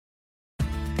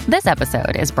This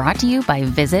episode is brought to you by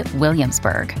Visit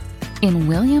Williamsburg. In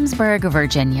Williamsburg,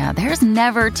 Virginia, there's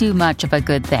never too much of a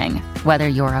good thing. Whether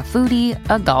you're a foodie,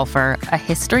 a golfer, a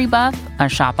history buff, a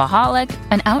shopaholic,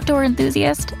 an outdoor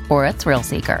enthusiast, or a thrill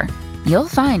seeker, you'll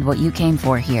find what you came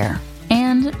for here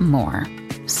and more.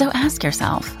 So ask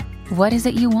yourself, what is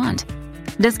it you want?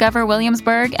 Discover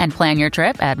Williamsburg and plan your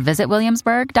trip at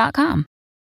visitwilliamsburg.com.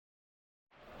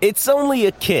 It's only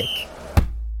a kick,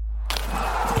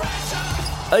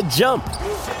 a jump,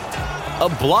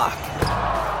 a block.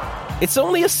 It's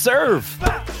only a serve.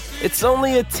 It's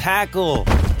only a tackle,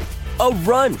 a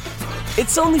run.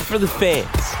 It's only for the fans.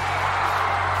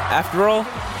 After all,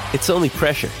 it's only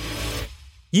pressure.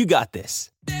 You got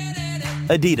this.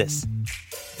 Adidas.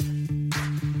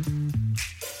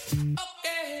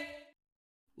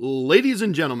 Ladies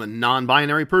and gentlemen,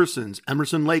 non-binary persons,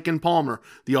 Emerson, Lake, and Palmer,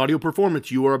 the audio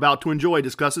performance you are about to enjoy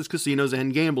discusses casinos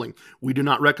and gambling. We do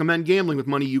not recommend gambling with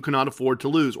money you cannot afford to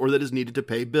lose or that is needed to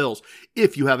pay bills.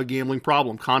 If you have a gambling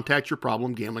problem, contact your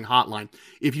problem gambling hotline.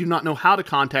 If you do not know how to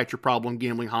contact your problem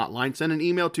gambling hotline, send an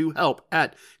email to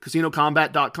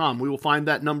help@casinocombat.com. We will find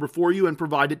that number for you and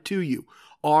provide it to you.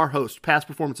 Our host, past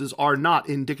performances are not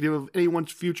indicative of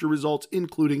anyone's future results,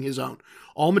 including his own.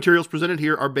 All materials presented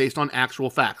here are based on actual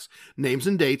facts. Names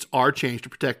and dates are changed to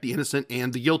protect the innocent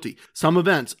and the guilty. Some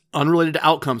events, unrelated to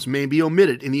outcomes, may be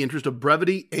omitted in the interest of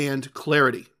brevity and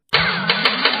clarity.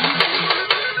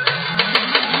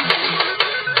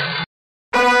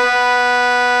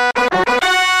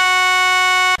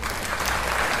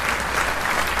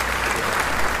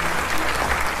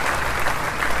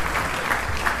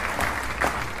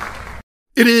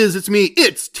 It's me,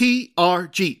 it's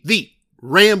TRG, the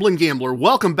Ramblin' Gambler.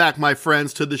 Welcome back, my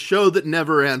friends, to the show that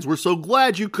never ends. We're so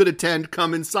glad you could attend.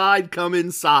 Come inside, come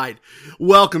inside.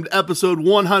 Welcome to episode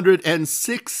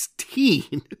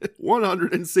 116,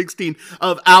 116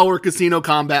 of our Casino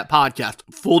Combat podcast.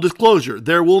 Full disclosure,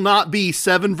 there will not be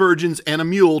 7 virgins and a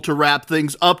mule to wrap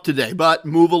things up today, but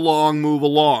move along, move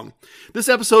along. This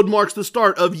episode marks the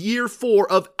start of year 4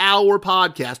 of our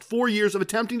podcast. 4 years of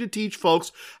attempting to teach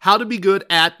folks how to be good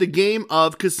at the game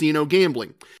of casino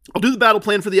gambling. I'll do the battle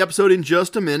plan for the episode in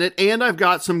just a minute, and I've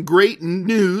got some great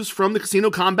news from the Casino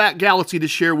Combat Galaxy to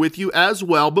share with you as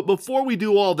well. But before we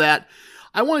do all that,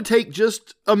 I want to take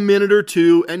just a minute or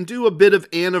two and do a bit of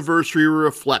anniversary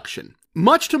reflection.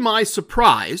 Much to my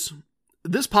surprise,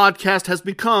 this podcast has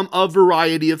become a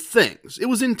variety of things. It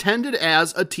was intended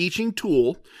as a teaching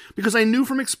tool because I knew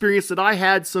from experience that I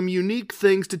had some unique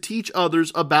things to teach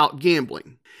others about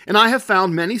gambling. And I have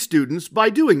found many students by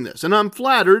doing this, and I'm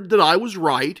flattered that I was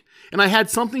right, and I had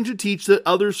something to teach that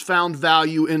others found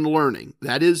value in learning.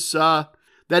 That is a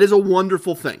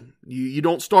wonderful thing. You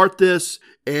don't start this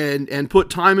and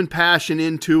put time and passion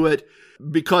into it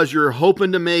because you're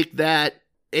hoping to make that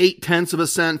 0.8 of a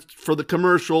cent for the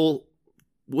commercial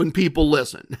when people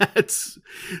listen.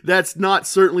 That's not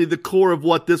certainly the core of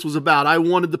what this was about. I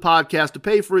wanted the podcast to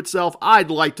pay for itself.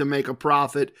 I'd like to make a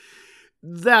profit.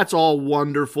 That's all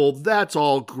wonderful. That's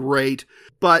all great.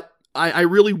 But I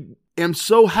really am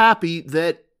so happy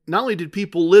that not only did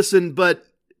people listen, but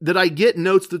that I get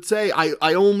notes that say,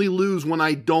 I only lose when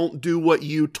I don't do what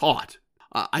you taught.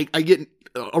 I get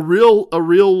a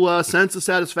real sense of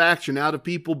satisfaction out of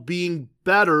people being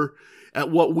better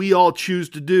at what we all choose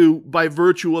to do by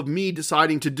virtue of me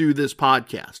deciding to do this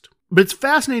podcast. But it's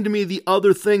fascinating to me the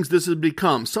other things this has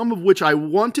become, some of which I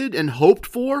wanted and hoped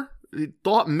for,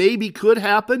 thought maybe could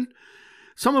happen,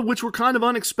 some of which were kind of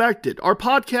unexpected. Our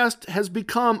podcast has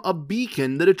become a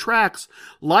beacon that attracts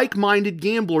like-minded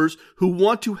gamblers who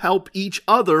want to help each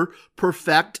other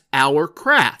perfect our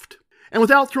craft. And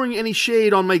without throwing any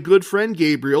shade on my good friend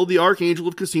Gabriel, the Archangel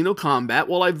of Casino Combat,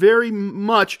 while I very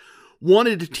much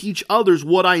wanted to teach others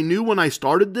what I knew when I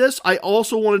started this, I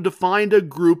also wanted to find a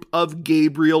group of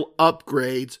Gabriel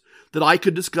upgrades that I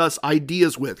could discuss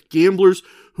ideas with. Gamblers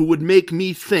who would make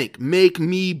me think, make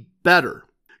me better.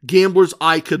 Gamblers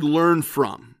I could learn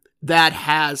from. That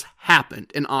has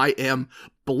happened, and I am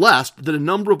blessed that a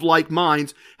number of like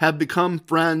minds have become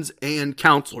friends and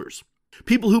counselors.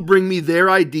 People who bring me their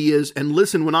ideas and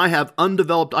listen when I have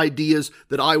undeveloped ideas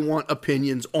that I want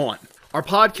opinions on. Our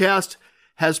podcast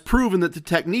has proven that the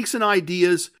techniques and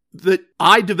ideas that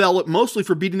I developed mostly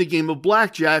for beating the game of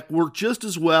blackjack work just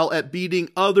as well at beating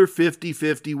other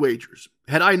 50-50 wagers.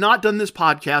 Had I not done this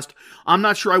podcast, I'm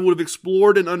not sure I would have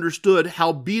explored and understood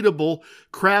how beatable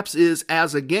craps is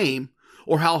as a game,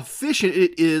 or how efficient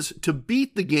it is to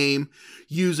beat the game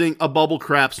using a bubble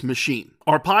craps machine.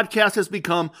 Our podcast has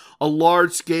become a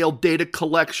large-scale data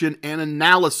collection and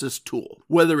analysis tool.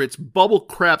 Whether it's bubble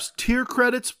craps tier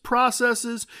credits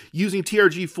processes, using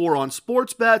TRG4 on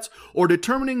sports bets, or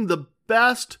determining the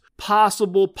best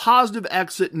possible positive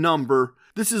exit number,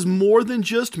 this is more than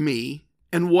just me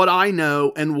and what I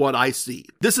know and what I see.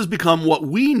 This has become what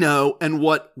we know and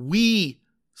what we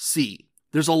see.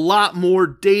 There's a lot more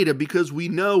data because we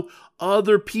know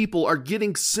other people are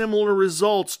getting similar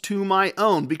results to my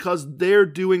own because they're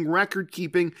doing record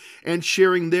keeping and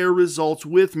sharing their results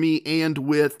with me and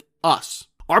with us.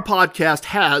 Our podcast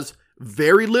has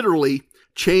very literally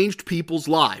changed people's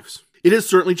lives. It has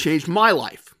certainly changed my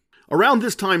life. Around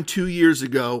this time 2 years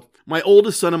ago, my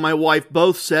oldest son and my wife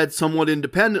both said somewhat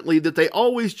independently that they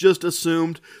always just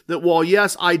assumed that while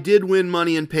yes, I did win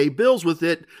money and pay bills with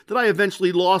it, that I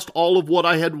eventually lost all of what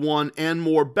I had won and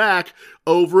more back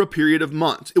over a period of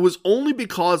months. It was only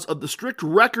because of the strict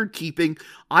record keeping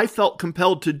I felt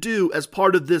compelled to do as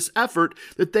part of this effort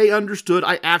that they understood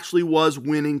I actually was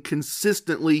winning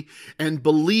consistently and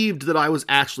believed that I was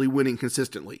actually winning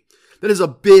consistently. That is a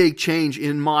big change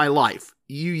in my life.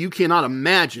 You cannot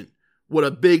imagine what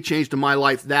a big change to my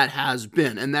life that has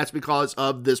been, and that's because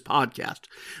of this podcast.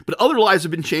 But other lives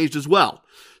have been changed as well.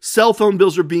 Cell phone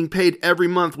bills are being paid every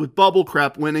month with bubble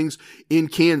crap winnings in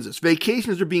Kansas.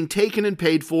 Vacations are being taken and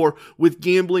paid for with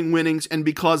gambling winnings, and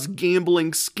because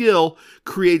gambling skill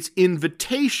creates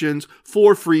invitations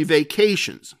for free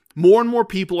vacations. More and more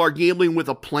people are gambling with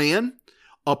a plan,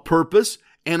 a purpose,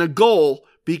 and a goal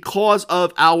because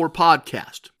of our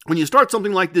podcast. When you start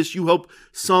something like this, you hope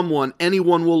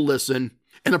anyone will listen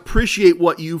and appreciate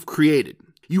what you've created.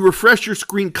 You refresh your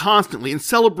screen constantly and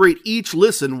celebrate each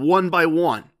listen one by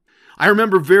one. I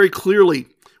remember very clearly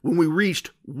when we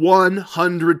reached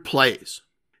 100 plays.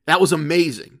 That was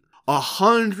amazing.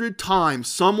 100 times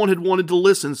someone had wanted to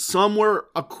listen somewhere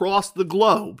across the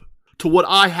globe to what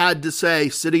I had to say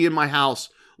sitting in my house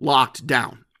locked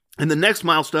down. And the next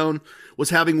milestone was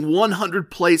having 100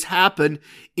 plays happen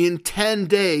in 10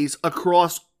 days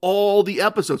across all the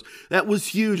episodes. That was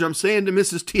huge. I'm saying to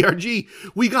Mrs. TRG,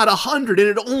 we got 100 and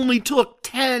it only took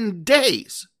 10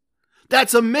 days.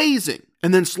 That's amazing.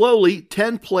 And then slowly,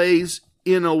 10 plays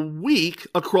in a week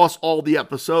across all the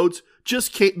episodes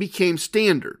just became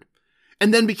standard.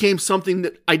 And then became something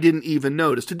that I didn't even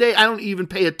notice. Today, I don't even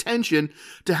pay attention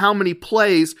to how many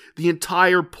plays the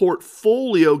entire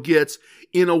portfolio gets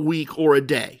in a week or a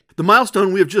day. The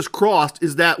milestone we have just crossed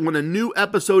is that when a new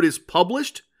episode is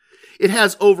published, it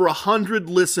has over 100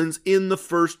 listens in the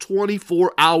first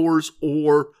 24 hours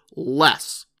or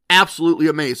less. Absolutely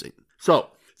amazing.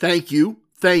 So, thank you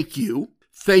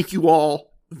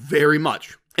all very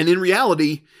much. And in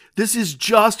reality, this is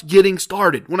just getting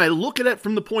started. When I look at it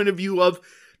from the point of view of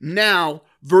now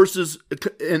versus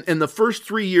in the first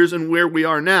 3 years and where we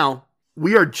are now,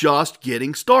 we are just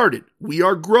getting started. We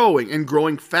are growing and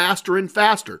growing faster and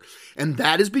faster. And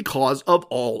that is because of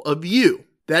all of you.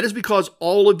 That is because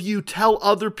all of you tell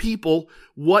other people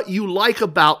what you like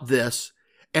about this,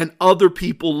 and other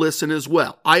people listen as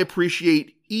well. I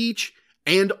appreciate each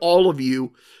and all of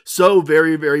you so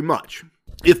very, very much.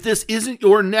 If this isn't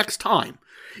your next time,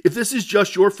 if this is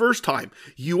just your first time,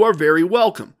 you are very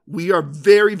welcome. We are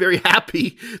very, very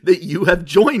happy that you have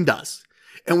joined us,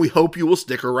 and we hope you will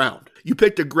stick around. You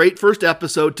picked a great first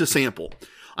episode to sample.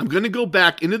 I'm going to go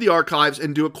back into the archives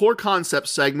and do a core concept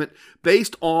segment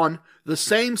based on the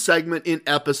same segment in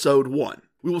episode 1.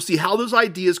 We will see how those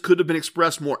ideas could have been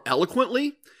expressed more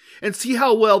eloquently and see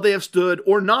how well they have stood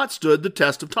or not stood the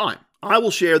test of time. I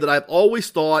will share that I've always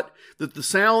thought that the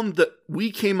sound that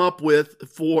we came up with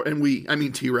I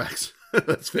mean T-Rex,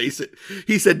 let's face it.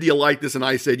 He said, do you like this? And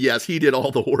I said, yes, he did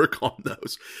all the work on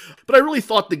those. But I really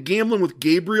thought the Gambling with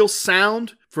Gabriel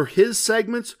sound for his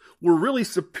segments were really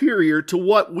superior to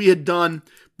what we had done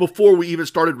before we even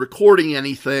started recording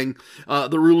anything,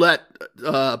 the roulette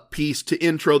piece to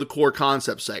intro the core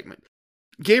concept segment.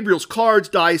 Gabriel's cards,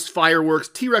 dice, fireworks,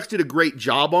 T-Rex did a great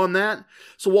job on that.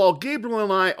 So while Gabriel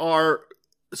and I are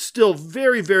still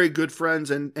very, very good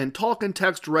friends and talk and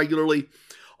text regularly,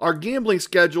 our gambling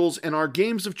schedules and our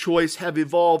games of choice have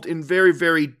evolved in very,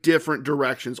 very different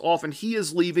directions. Often he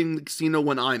is leaving the casino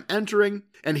when I'm entering,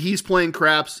 and he's playing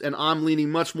craps, and I'm leaning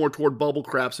much more toward bubble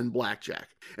craps and blackjack.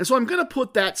 And so I'm going to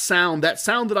put that sound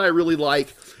that I really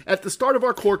like, at the start of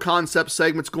our core concept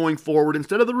segments going forward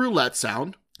instead of the roulette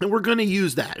sound. And we're going to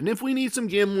use that. And if we need some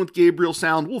Gambling with Gabriel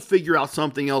sound, we'll figure out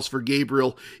something else for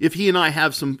Gabriel if he and I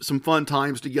have some fun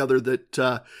times together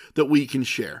that we can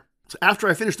share. So after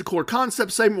I finish the core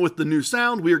concept segment with the new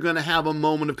sound, we are going to have a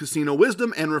moment of casino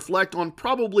wisdom and reflect on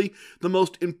probably the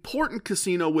most important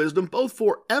casino wisdom, both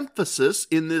for emphasis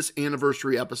in this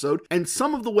anniversary episode and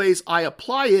some of the ways I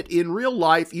apply it in real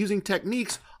life using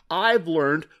techniques I've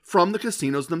learned from the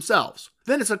casinos themselves.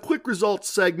 Then it's a quick results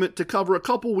segment to cover a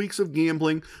couple weeks of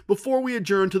gambling before we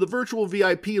adjourn to the virtual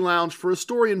VIP lounge for a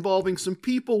story involving some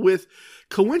people with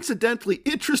coincidentally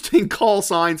interesting call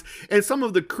signs and some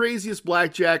of the craziest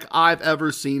blackjack I've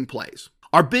ever seen plays.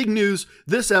 Our big news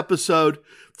this episode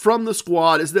from the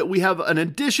squad is that we have an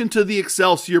addition to the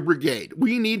Excelsior Brigade.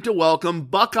 We need to welcome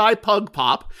Buckeye Pug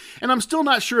Pop, and I'm still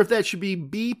not sure if that should be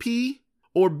BP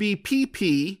or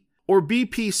BPP or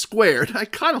BP squared. I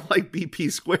kind of like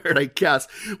BP squared, I guess.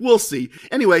 We'll see.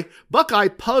 Anyway, Buckeye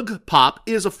Pug Pop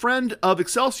is a friend of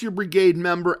Excelsior Brigade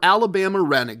member Alabama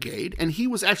Renegade, and he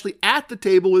was actually at the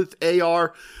table with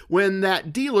AR when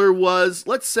that dealer was,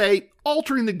 let's say,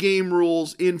 altering the game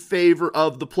rules in favor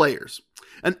of the players.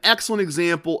 An excellent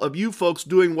example of you folks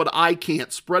doing what I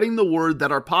can't, spreading the word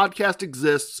that our podcast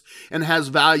exists and has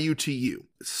value to you.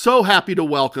 So happy to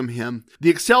welcome him. The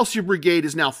Excelsior Brigade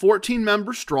is now 14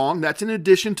 members strong. That's in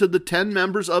addition to the 10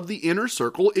 members of the Inner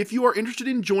Circle. If you are interested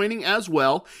in joining as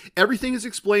well, everything is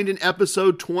explained in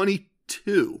episode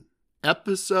 22.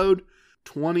 Episode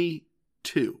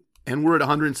 22. And we're at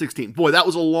 116. Boy, that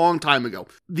was a long time ago.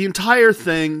 The entire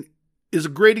thing is a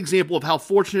great example of how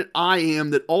fortunate I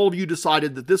am that all of you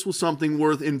decided that this was something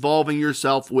worth involving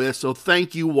yourself with, so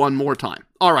thank you one more time.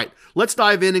 All right, let's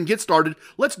dive in and get started.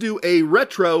 Let's do a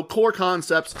retro core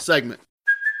concepts segment.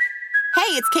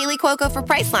 Hey, it's Kaylee Cuoco for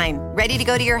Priceline. Ready to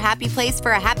go to your happy place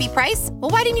for a happy price? Well,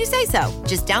 why didn't you say so?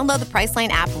 Just download the Priceline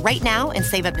app right now and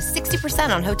save up to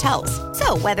 60% on hotels.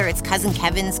 So whether it's Cousin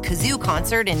Kevin's Kazoo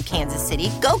Concert in Kansas City,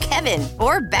 go Kevin,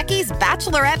 or Becky's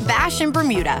Bachelorette Bash in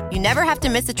Bermuda, you never have to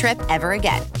miss a trip ever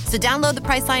again. So download the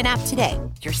Priceline app today.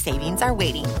 Your savings are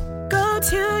waiting. Go to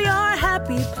your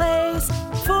happy place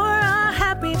for a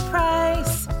happy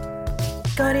price.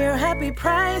 Go to your happy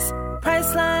price,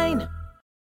 Priceline.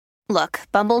 Look,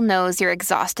 Bumble knows you're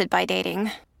exhausted by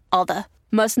dating. All the,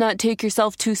 must not take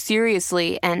yourself too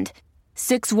seriously, and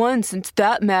 6'1" since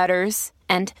that matters,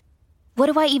 and what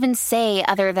do I even say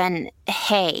other than,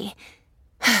 hey?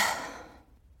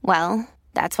 Well,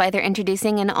 that's why they're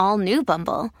introducing an all-new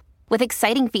Bumble, with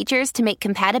exciting features to make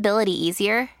compatibility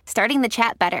easier, starting the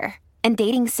chat better, and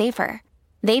dating safer.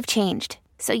 They've changed,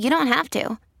 so you don't have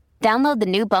to. Download the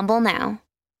new Bumble now.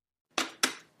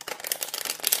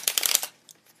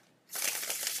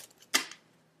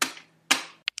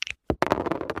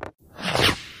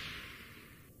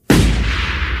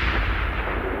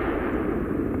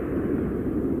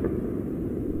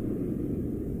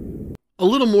 A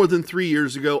little more than 3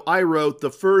 years ago, I wrote the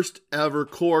first ever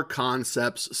Core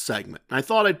Concepts segment. I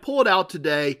thought I'd pull it out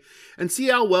today and see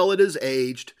how well it has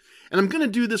aged. And I'm going to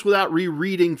do this without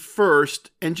rereading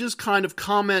first and just kind of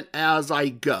comment as I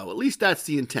go. At least that's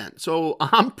the intent. So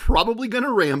I'm probably going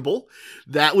to ramble.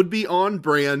 That would be on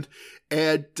brand.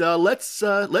 And let's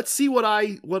see what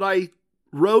I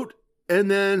wrote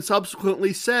and then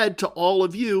subsequently said to all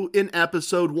of you in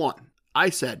episode 1. I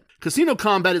said, casino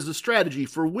combat is a strategy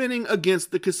for winning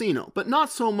against the casino, but not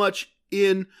so much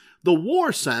in the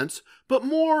war sense, but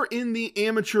more in the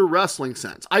amateur wrestling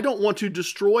sense. I don't want to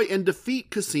destroy and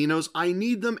defeat casinos. I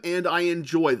need them and I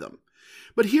enjoy them.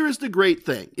 But here is the great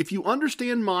thing. If you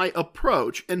understand my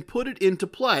approach and put it into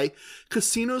play,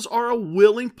 casinos are a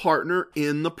willing partner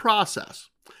in the process.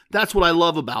 That's what I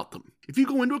love about them. If you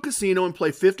go into a casino and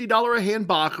play $50 a hand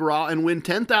baccarat and win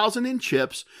 $10,000 in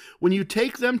chips, when you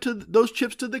take those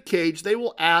chips to the cage, they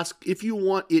will ask if you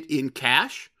want it in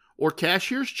cash or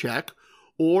cashier's check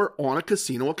or on a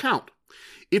casino account.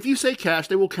 If you say cash,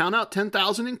 they will count out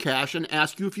 $10,000 in cash and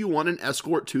ask you if you want an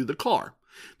escort to the car.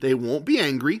 They won't be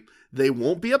angry. They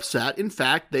won't be upset. In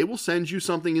fact, they will send you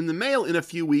something in the mail in a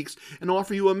few weeks and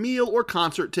offer you a meal or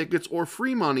concert tickets or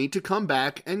free money to come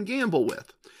back and gamble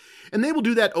with. And they will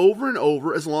do that over and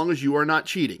over as long as you are not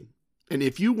cheating. And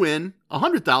if you win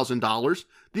 $100,000,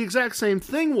 the exact same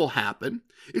thing will happen,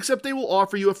 except they will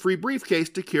offer you a free briefcase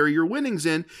to carry your winnings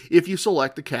in if you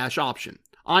select the cash option.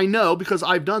 I know because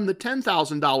I've done the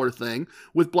 $10,000 thing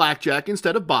with blackjack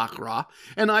instead of baccarat,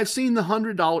 and I've seen the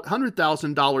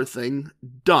 $100,000 thing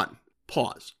done.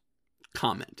 Pause.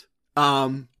 Comment.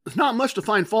 There's not much to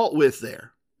find fault with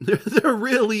there. There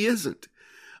really isn't.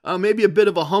 Maybe a bit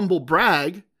of a humble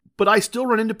brag, but I still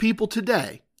run into people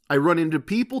today. I run into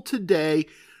people today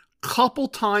couple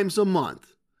times a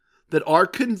month that are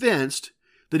convinced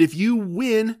that if you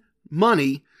win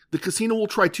money, the casino will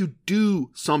try to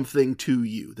do something to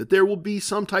you, that there will be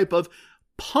some type of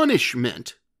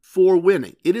punishment for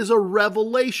winning. It is a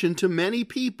revelation to many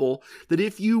people that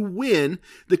if you win,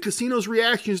 the casino's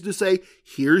reaction is to say,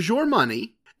 here's your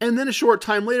money, and then a short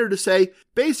time later to say,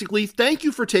 basically, thank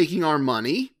you for taking our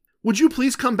money. Would you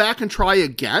please come back and try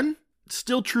again? It's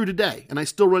still true today, and I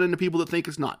still run into people that think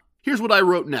it's not. Here's what I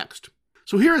wrote next.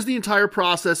 So here is the entire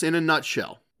process in a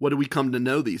nutshell. What do we come to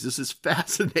know these? This is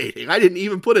fascinating. I didn't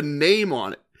even put a name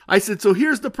on it. I said, so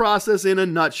here's the process in a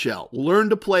nutshell. Learn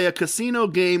to play a casino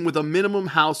game with a minimum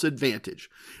house advantage.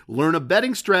 Learn a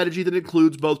betting strategy that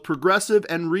includes both progressive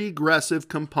and regressive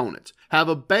components. Have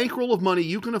a bankroll of money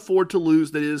you can afford to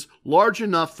lose that is large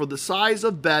enough for the size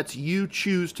of bets you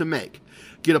choose to make.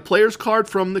 Get a player's card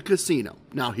from the casino.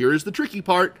 Now here is the tricky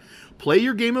part. Play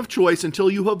your game of choice until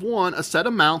you have won a set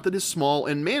amount that is small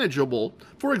and manageable.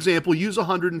 For example, use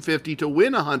 150 to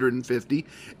win 150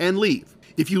 and leave.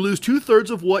 If you lose 2/3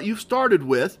 of what you've started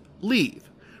with, leave.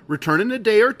 Return in a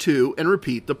day or two and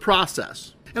repeat the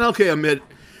process. And okay, I admit,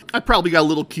 I probably got a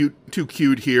little too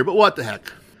cute here, but what the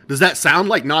heck? Does that sound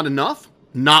like not enough?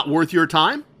 Not worth your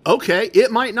time? Okay,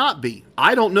 it might not be.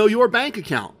 I don't know your bank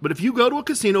account, but if you go to a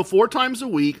casino 4 times a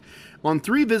week, on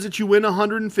 3 visits you win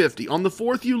 150. On the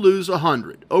 4th you lose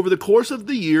 100. Over the course of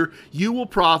the year, you will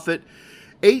profit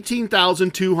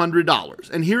 $18,200.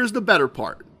 And here's the better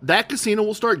part. That casino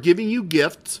will start giving you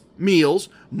gifts, meals,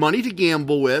 money to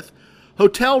gamble with,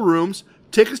 hotel rooms,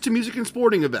 tickets to music and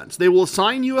sporting events. They will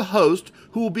assign you a host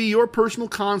who will be your personal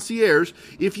concierge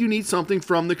if you need something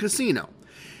from the casino.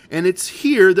 And it's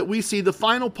here that we see the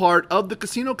final part of the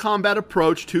casino combat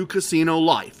approach to casino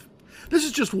life. This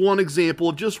is just one example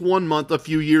of just 1 month a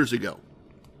few years ago.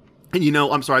 And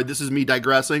I'm sorry, this is me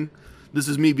digressing. This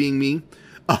is me being me.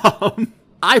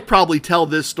 I probably tell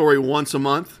this story once a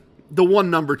month. The one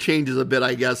number changes a bit,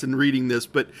 I guess, in reading this,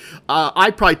 but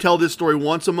I probably tell this story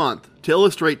once a month to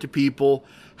illustrate to people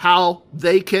how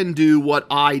they can do what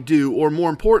I do, or more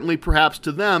importantly, perhaps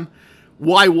to them,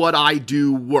 why what I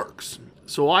do works.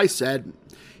 So I said,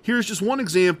 here's just one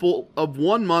example of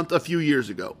 1 month a few years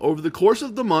ago. Over the course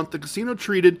of the month, the casino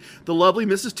treated the lovely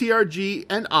Mrs. TRG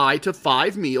and I to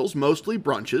 5 meals, mostly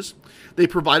brunches. They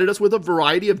provided us with a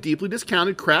variety of deeply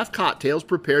discounted craft cocktails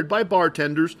prepared by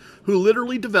bartenders who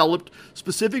literally developed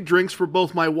specific drinks for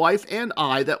both my wife and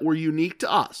I that were unique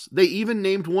to us. They even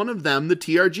named one of them the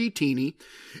TRG Teenie,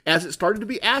 as it started to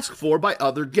be asked for by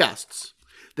other guests.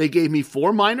 They gave me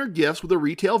 4 minor gifts with a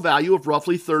retail value of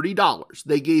roughly $30.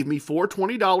 They gave me 4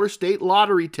 $20 state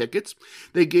lottery tickets.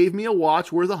 They gave me a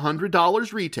watch worth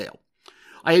 $100 retail.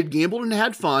 I had gambled and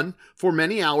had fun for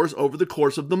many hours over the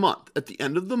course of the month. At the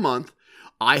end of the month,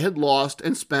 I had lost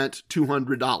and spent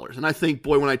 $200. And I think,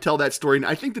 boy, when I tell that story,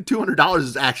 I think the $200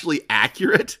 is actually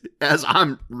accurate as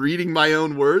I'm reading my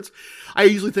own words. I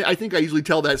think I usually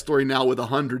tell that story now with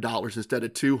 $100 instead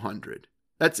of $200.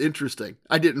 That's interesting.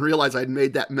 I didn't realize I'd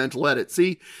made that mental edit.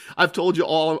 See, I've told you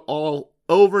all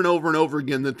over and over and over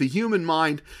again that the human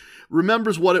mind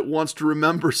remembers what it wants to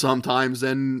remember sometimes,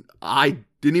 and I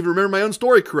didn't even remember my own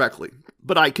story correctly.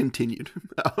 But I continued.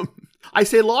 I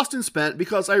say lost and spent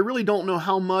because I really don't know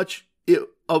how much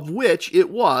of which it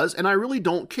was, and I really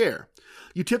don't care.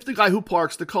 You tip the guy who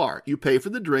parks the car. You pay for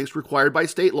the drinks required by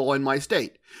state law in my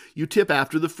state. You tip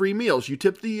after the free meals. You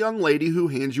tip the young lady who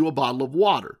hands you a bottle of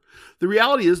water. The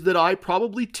reality is that I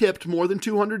probably tipped more than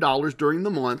 $200 during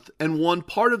the month and won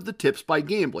part of the tips by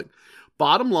gambling.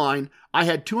 Bottom line, I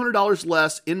had $200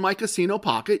 less in my casino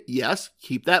pocket. Yes,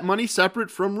 keep that money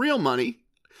separate from real money.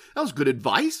 That was good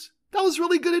advice. That was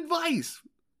really good advice.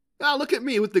 Now look at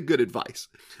me with the good advice.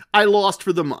 I lost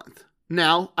for the month.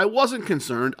 Now, I wasn't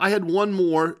concerned. I had won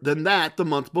more than that the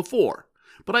month before.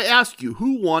 But I ask you,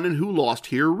 who won and who lost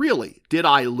here really? Did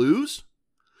I lose?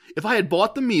 If I had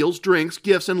bought the meals, drinks,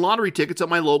 gifts, and lottery tickets at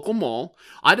my local mall,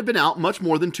 I'd have been out much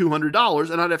more than $200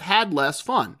 and I'd have had less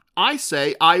fun. I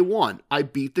say I won. I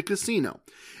beat the casino.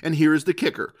 And here is the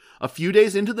kicker. A few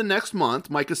days into the next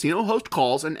month, my casino host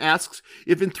calls and asks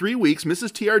if in 3 weeks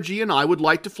Mrs. TRG and I would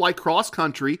like to fly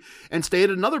cross-country and stay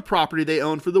at another property they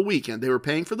own for the weekend. They were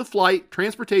paying for the flight,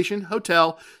 transportation,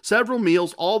 hotel, several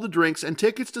meals, all the drinks, and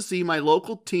tickets to see my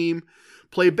local team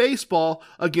play baseball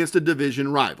against a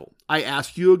division rival. I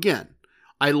ask you again.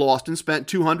 I lost and spent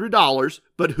 $200,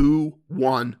 but who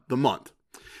won the month?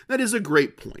 That is a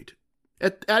great point.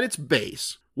 At its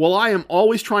base, while I am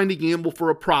always trying to gamble for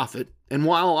a profit, and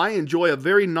while I enjoy a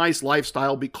very nice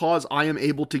lifestyle because I am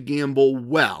able to gamble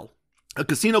well, a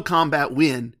casino combat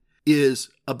win is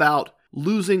about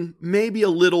losing maybe a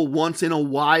little once in a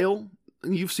while.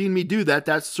 You've seen me do that,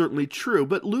 that's certainly true,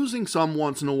 but losing some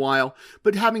once in a while,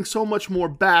 but having so much more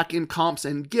back in comps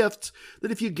and gifts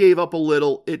that if you gave up a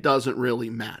little, it doesn't really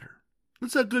matter.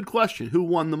 That's a good question. Who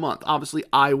won the month? Obviously,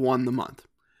 I won the month.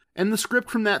 And the script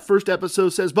from that first episode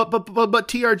says, but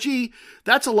TRG,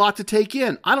 that's a lot to take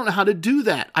in. I don't know how to do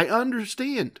that. I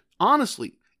understand.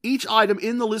 Honestly, each item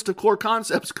in the list of core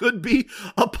concepts could be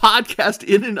a podcast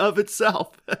in and of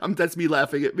itself. That's me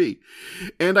laughing at me.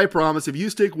 And I promise, if you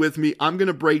stick with me, I'm going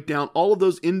to break down all of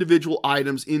those individual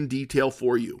items in detail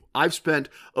for you. I've spent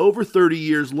over 30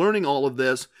 years learning all of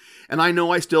this, and I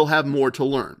know I still have more to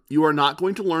learn. You are not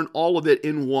going to learn all of it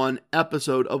in one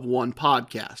episode of one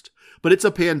podcast. But it's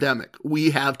a pandemic.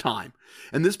 We have time.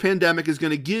 And this pandemic is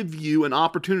going to give you an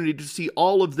opportunity to see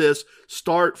all of this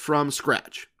start from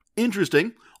scratch.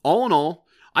 Interesting. All in all,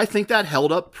 I think that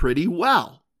held up pretty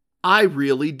well. I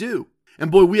really do.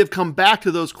 And boy, we have come back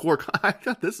to those core...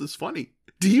 This is funny.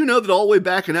 Do you know that all the way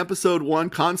back in episode 1,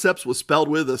 concepts was spelled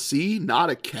with a C, not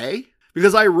a K?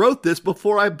 Because I wrote this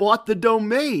before I bought the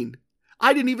domain.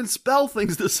 I didn't even spell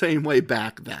things the same way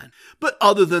back then. But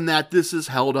other than that, this has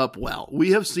held up well.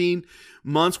 We have seen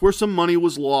months where some money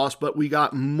was lost, but we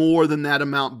got more than that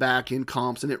amount back in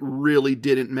comps, and it really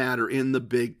didn't matter in the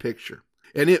big picture.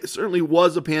 And it certainly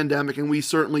was a pandemic, and we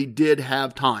certainly did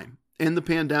have time. And the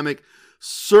pandemic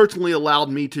certainly allowed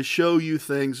me to show you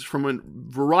things from a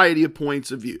variety of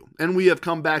points of view. And we have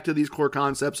come back to these core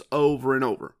concepts over and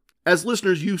over. As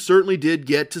listeners, you certainly did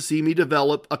get to see me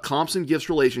develop a comps and gifts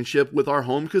relationship with our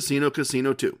home casino,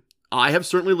 Casino 2. I have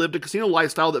certainly lived a casino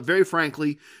lifestyle that, very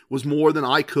frankly, was more than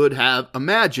I could have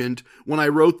imagined when I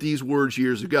wrote these words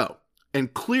years ago.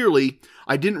 And clearly,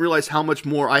 I didn't realize how much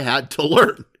more I had to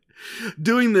learn.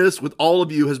 Doing this with all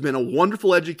of you has been a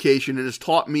wonderful education and has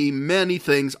taught me many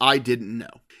things I didn't know.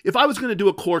 If I was going to do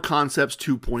a Core Concepts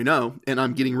 2.0, and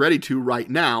I'm getting ready to right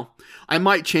now, I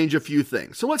might change a few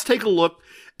things. So let's take a look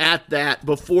at that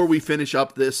before we finish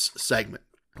up this segment.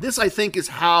 This, I think, is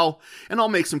how, and I'll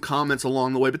make some comments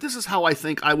along the way, but this is how I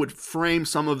think I would frame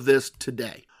some of this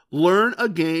today. Learn a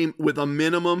game with a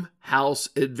minimum house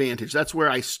advantage. That's where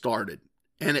I started.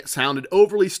 And it sounded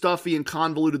overly stuffy and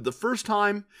convoluted the first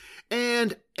time,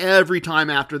 and every time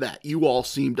after that. You all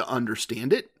seem to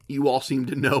understand it. You all seem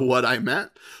to know what I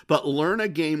meant. But learn a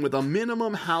game with a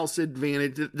minimum house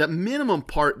advantage. That minimum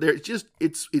part there,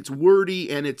 it's wordy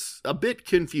and it's a bit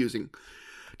confusing.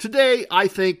 Today, I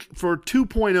think for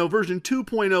 2.0, version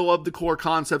 2.0 of the core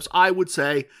concepts, I would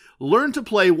say learn to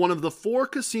play one of the 4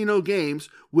 casino games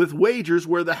with wagers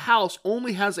where the house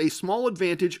only has a small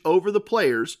advantage over the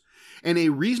players and a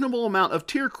reasonable amount of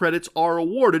tier credits are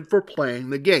awarded for playing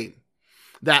the game.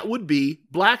 That would be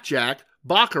blackjack,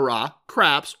 baccarat,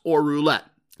 craps, or roulette.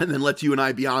 And then let's you and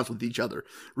I be honest with each other.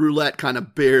 Roulette kind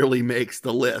of barely makes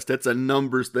the list. It's a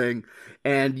numbers thing,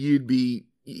 and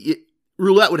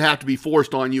roulette would have to be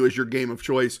forced on you as your game of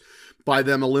choice by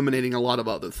them eliminating a lot of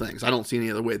other things. I don't see any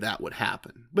other way that would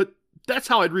happen. But that's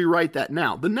how I'd rewrite that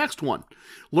now. The next one,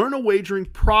 learn a wagering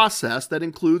process that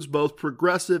includes both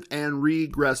progressive and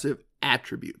regressive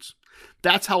attributes.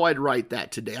 That's how I'd write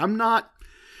that today.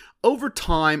 Over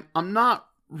time, I'm not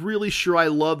really sure I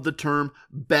love the term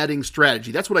betting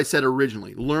strategy. That's what I said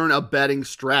originally. Learn a betting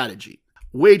strategy.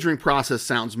 Wagering process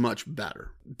sounds much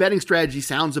better. Betting strategy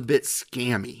sounds a bit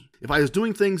scammy. If I was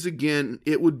doing things again,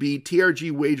 it would be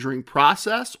TRG wagering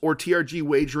process or TRG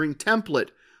wagering template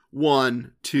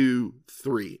 1, 2,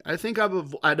 3. I think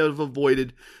I'd have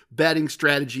avoided betting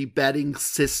strategy, betting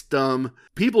system.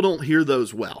 People don't hear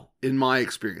those well, in my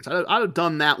experience. I'd have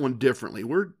done that one differently.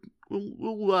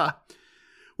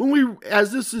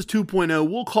 As this is 2.0,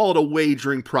 we'll call it a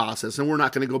wagering process, and we're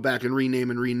not going to go back and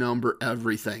rename and renumber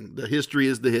everything. The history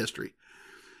is the history.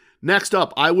 Next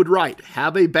up, I would write,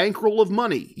 have a bankroll of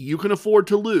money you can afford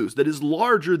to lose that is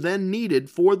larger than needed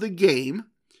for the game,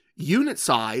 unit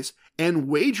size, and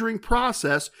wagering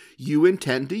process you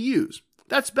intend to use.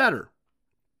 That's better.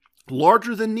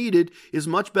 Larger than needed is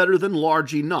much better than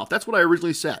large enough. That's what I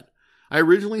originally said. I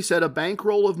originally said a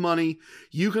bankroll of money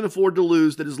you can afford to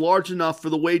lose that is large enough for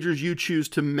the wagers you choose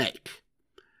to make.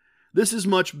 This is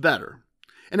much better.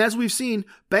 And as we've seen,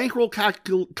 bankroll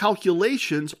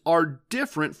calculations are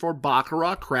different for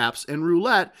baccarat, craps, and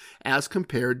roulette as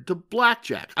compared to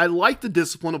blackjack. I like the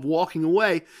discipline of walking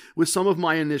away with some of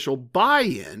my initial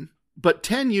buy-in, but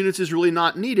 10 units is really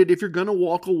not needed if you're going to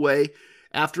walk away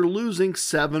after losing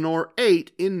 7 or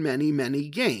 8 in many, many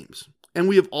games. And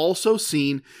we have also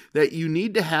seen that you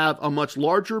need to have a much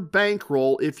larger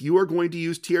bankroll if you are going to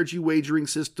use TRG Wagering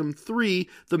System 3,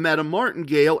 the Meta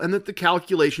Martingale, and that the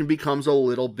calculation becomes a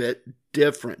little bit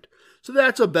different. So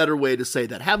that's a better way to say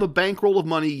that. Have a bankroll of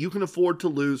money you can afford to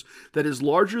lose that is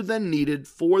larger than needed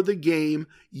for the game,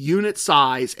 unit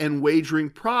size, and wagering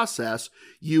process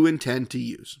you intend to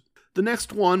use. The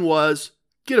next one was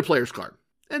get a player's card.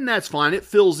 And that's fine. It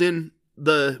fills in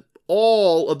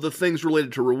all of the things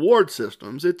related to reward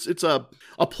systems. It's a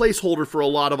placeholder for a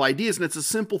lot of ideas, and it's a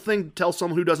simple thing to tell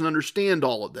someone who doesn't understand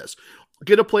all of this.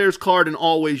 Get a player's card and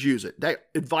always use it. That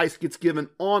advice gets given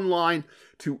online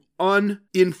to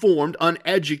uninformed,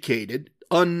 uneducated,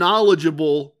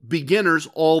 unknowledgeable beginners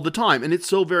all the time, and it's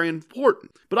so very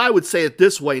important. But I would say it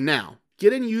this way now.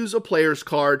 Get and use a player's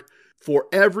card for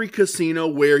every casino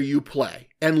where you play,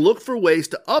 and look for ways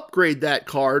to upgrade that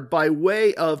card by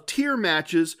way of tier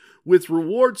matches with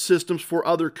reward systems for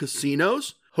other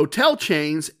casinos, hotel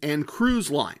chains, and cruise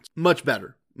lines. Much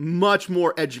better, much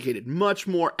more educated, much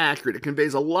more accurate. It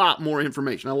conveys a lot more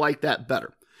information. I like that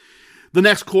better. The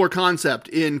next core concept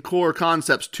in Core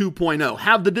Concepts 2.0,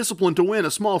 have the discipline to win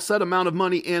a small set amount of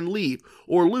money and leave,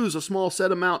 or lose a small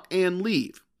set amount and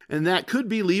leave. And that could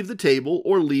be leave the table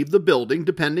or leave the building,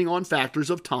 depending on factors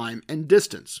of time and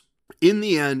distance. In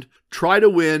the end, try to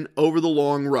win over the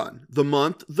long run, the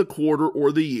month, the quarter,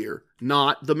 or the year,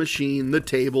 not the machine, the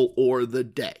table, or the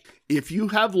day. If you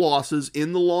have losses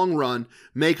in the long run,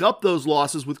 make up those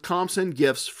losses with comps and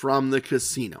gifts from the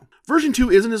casino. Version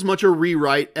 2 isn't as much a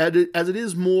rewrite as it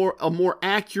is a more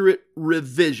accurate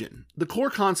revision. The core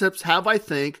concepts have, I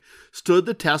think, stood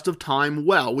the test of time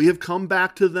well. We have come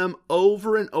back to them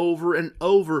over and over and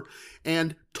over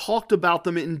and talked about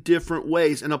them in different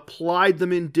ways and applied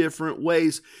them in different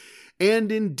ways.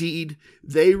 And indeed,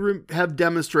 they have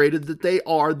demonstrated that they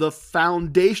are the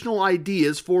foundational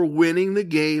ideas for winning the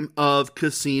game of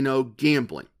casino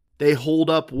gambling. They hold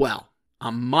up well. I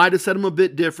might have said them a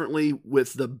bit differently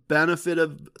with the benefit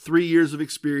of 3 years of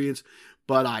experience,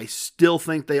 but I still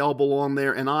think they all belong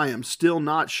there, and I am still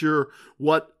not sure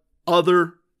what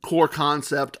other core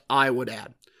concept I would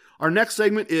add. Our next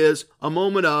segment is a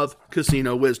moment of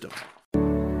casino wisdom.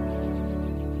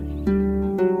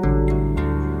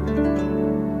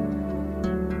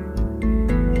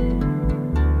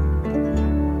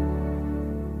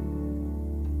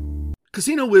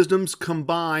 Casino wisdoms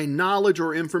combine knowledge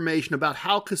or information about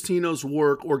how casinos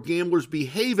work or gamblers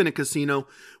behave in a casino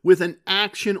with an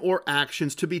action or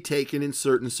actions to be taken in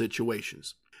certain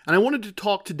situations. And I wanted to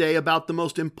talk today about the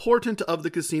most important of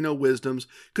the casino wisdoms,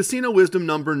 casino wisdom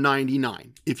number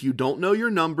 99. If you don't know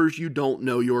your numbers, you don't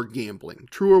know your gambling.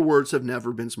 Truer words have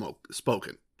never been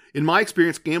spoken. In my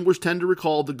experience, gamblers tend to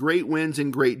recall the great wins in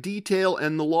great detail,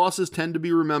 and the losses tend to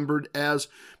be remembered as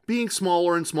being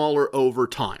smaller and smaller over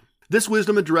time. This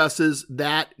wisdom addresses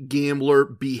that gambler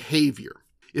behavior.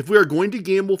 If we are going to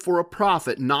gamble for a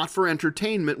profit, not for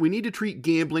entertainment, we need to treat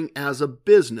gambling as a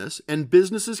business, and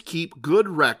businesses keep good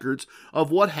records of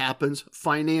what happens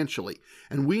financially.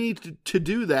 And we need to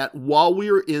do that while we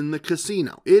are in the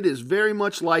casino. It is very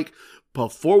much like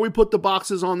before we put the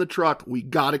boxes on the truck, we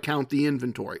gotta count the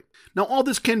inventory. Now, all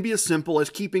this can be as simple as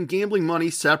keeping gambling money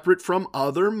separate from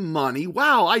other money.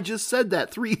 Wow, I just said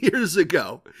that 3 years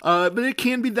ago. But it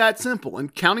can be that simple.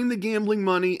 And counting the gambling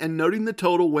money and noting the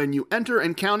total when you enter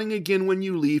and counting again when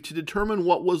you leave to determine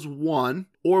what was won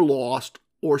or lost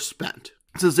or spent.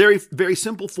 It's a very, very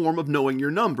simple form of knowing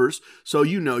your numbers, so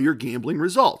you know your gambling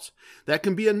results. That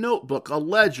can be a notebook, a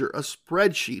ledger, a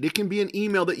spreadsheet. It can be an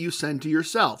email that you send to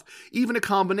yourself, even a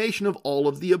combination of all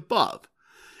of the above.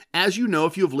 As you know,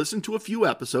 if you have listened to a few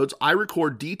episodes, I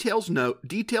record detailed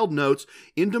notes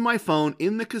into my phone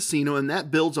in the casino, and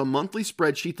that builds a monthly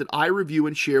spreadsheet that I review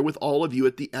and share with all of you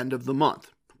at the end of the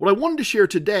month. What I wanted to share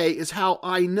today is how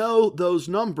I know those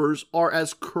numbers are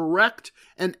as correct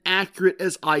and accurate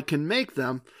as I can make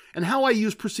them, and how I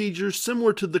use procedures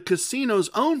similar to the casino's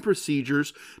own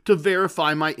procedures to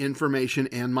verify my information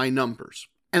and my numbers.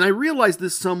 And I realized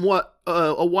this somewhat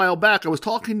a while back. I was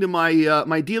talking to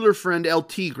my dealer friend El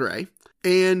Tigre,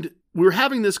 and we were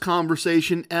having this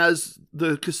conversation as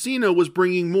the casino was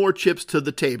bringing more chips to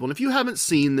the table. And if you haven't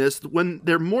seen this, when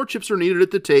more chips are needed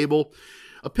at the table,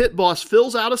 a pit boss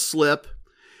fills out a slip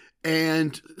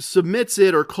and submits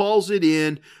it or calls it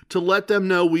in to let them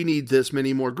know we need this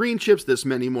many more green chips, this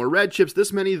many more red chips,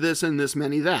 this many this, and this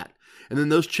many that. And then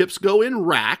those chips go in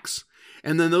racks.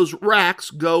 And then those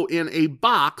racks go in a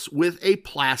box with a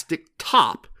plastic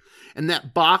top. And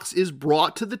that box is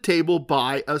brought to the table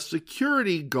by a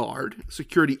security guard,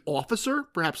 security officer,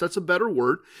 perhaps that's a better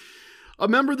word. A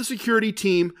member of the security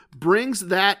team brings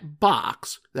that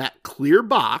box, that clear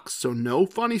box, so no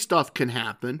funny stuff can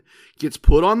happen, gets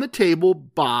put on the table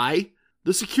by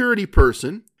the security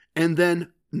person, and then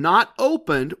not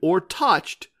opened or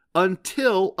touched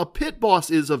until a pit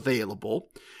boss is available.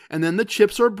 And then the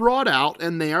chips are brought out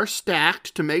and they are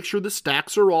stacked to make sure the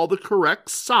stacks are all the correct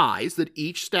size, that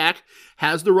each stack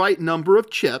has the right number of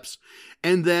chips.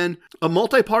 And then a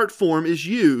multi-part form is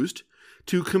used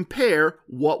to compare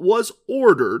what was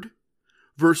ordered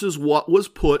versus what was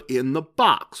put in the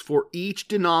box for each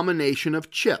denomination of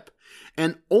chip.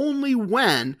 And only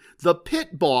when the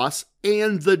pit boss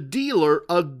and the dealer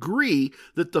agree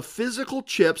that the physical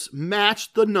chips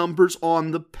match the numbers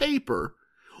on the paper,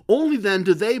 only then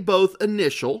do they both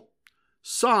initial,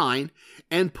 sign,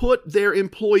 and put their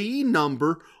employee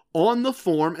number on the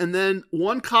form, and then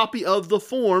one copy of the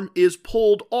form is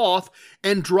pulled off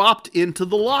and dropped into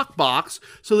the lockbox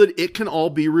so that it can all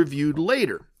be reviewed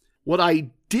later. What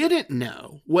I didn't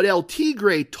know, what LT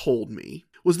Gray told me,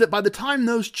 was that by the time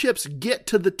those chips get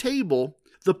to the table,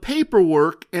 the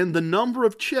paperwork and the number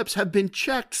of chips have been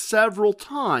checked several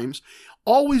times,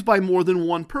 always by more than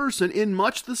one person in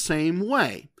much the same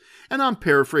way. And I'm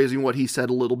paraphrasing what he said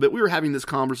a little bit. We were having this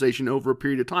conversation over a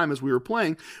period of time as we were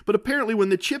playing, but apparently when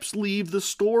the chips leave the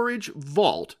storage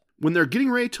vault, when they're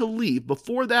getting ready to leave,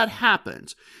 before that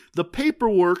happens, the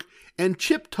paperwork and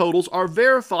chip totals are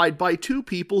verified by two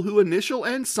people who initial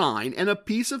and sign, and a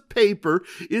piece of paper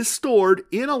is stored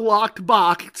in a locked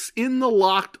box in the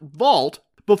locked vault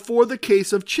before the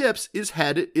case of chips is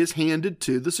handed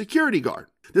to the security guard.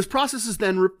 This process is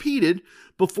then repeated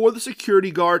before the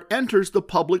security guard enters the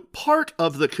public part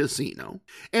of the casino.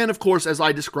 And of course, as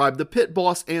I described, the pit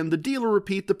boss and the dealer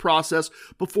repeat the process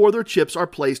before their chips are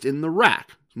placed in the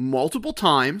rack. Multiple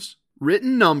times,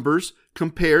 written numbers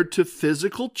compared to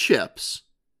physical chips,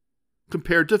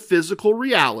 compared to physical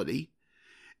reality,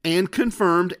 and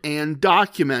confirmed and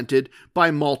documented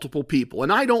by multiple people.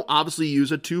 And I don't obviously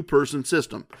use a two-person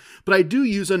system, but I do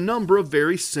use a number of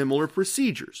very similar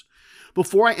procedures.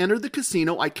 Before I enter the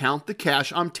casino, I count the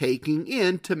cash I'm taking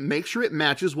in to make sure it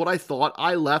matches what I thought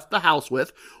I left the house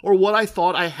with or what I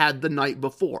thought I had the night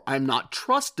before. I'm not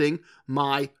trusting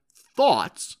my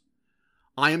thoughts.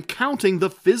 I am counting the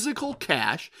physical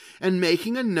cash and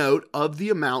making a note of the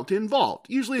amount involved.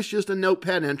 Usually it's just a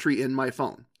notepad entry in my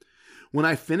phone. When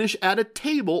I finish at a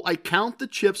table, I count the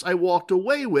chips I walked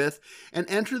away with and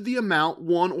enter the amount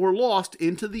won or lost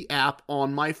into the app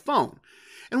on my phone.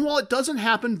 And while it doesn't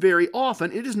happen very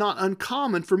often, it is not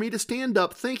uncommon for me to stand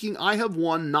up thinking I have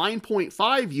won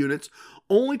 9.5 units,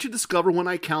 only to discover when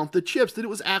I count the chips that it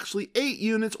was actually 8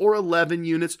 units or 11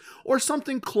 units or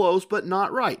something close but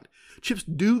not right. Chips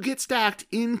do get stacked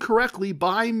incorrectly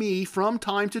by me from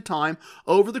time to time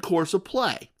over the course of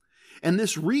play. And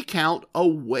this recount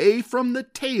away from the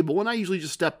table, and I usually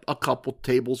just step a couple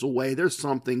tables away, there's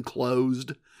something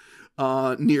closed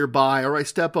nearby, or I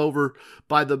step over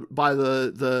by the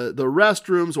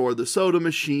restrooms or the soda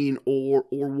machine or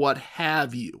what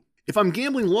have you. If I'm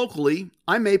gambling locally,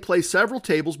 I may play several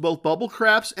tables, both bubble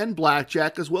craps and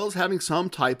blackjack, as well as having some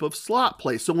type of slot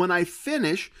play. So when I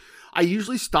finish, I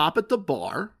usually stop at the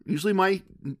bar. Usually my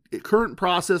current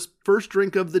process, first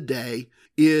drink of the day,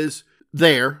 is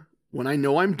there when I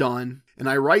know I'm done, and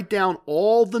I write down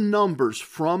all the numbers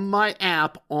from my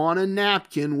app on a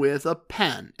napkin with a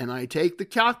pen, and I take the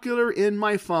calculator in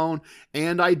my phone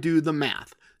and I do the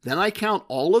math. Then I count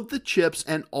all of the chips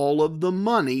and all of the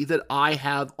money that I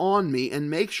have on me and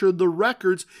make sure the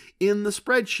records in the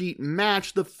spreadsheet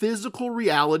match the physical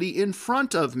reality in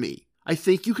front of me. I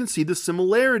think you can see the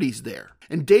similarities there.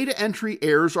 And data entry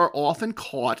errors are often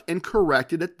caught and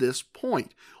corrected at this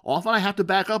point. Often I have to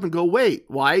back up and go, wait,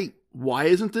 why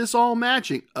isn't this all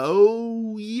matching?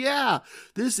 Oh yeah,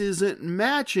 this isn't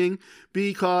matching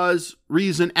because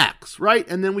reason X, right?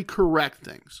 And then we correct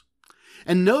things.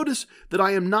 And notice that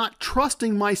I am not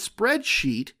trusting my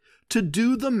spreadsheet to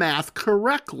do the math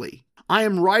correctly. I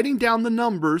am writing down the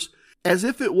numbers as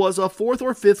if it was a 4th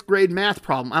or 5th grade math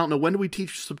problem. I don't know, when do we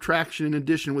teach subtraction and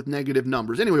addition with negative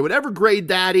numbers? Anyway, whatever grade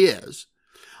that is,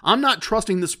 I'm not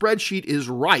trusting the spreadsheet is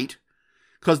right,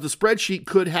 because the spreadsheet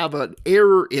could have an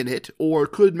error in it or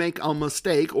could make a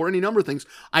mistake or any number of things.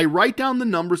 I write down the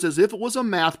numbers as if it was a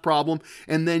math problem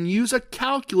and then use a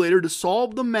calculator to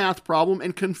solve the math problem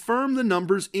and confirm the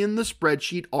numbers in the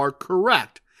spreadsheet are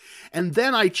correct. And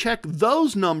then I check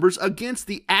those numbers against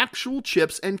the actual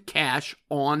chips and cash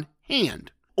on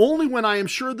hand. Only when I am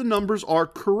sure the numbers are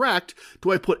correct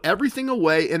do I put everything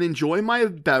away and enjoy my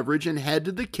beverage and head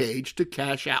to the cage to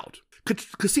cash out.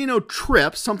 Casino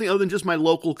trips, something other than just my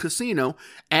local casino,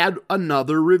 add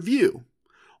another review.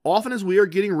 Often as we are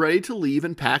getting ready to leave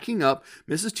and packing up,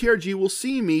 Mrs. TRG will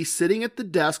see me sitting at the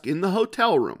desk in the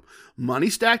hotel room,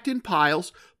 money stacked in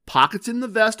piles, pockets in the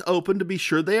vest open to be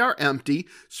sure they are empty,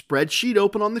 spreadsheet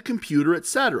open on the computer,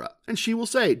 etc. And she will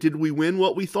say, did we win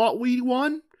what we thought we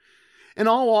won? And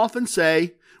I'll often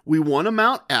say, we won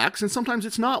amount X, and sometimes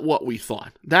it's not what we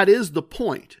thought. That is the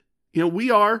point.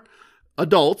 We are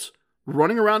adults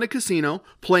running around a casino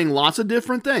playing lots of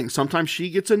different things. Sometimes she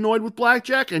gets annoyed with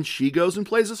blackjack and she goes and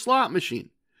plays a slot machine.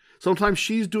 Sometimes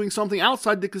she's doing something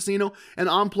outside the casino and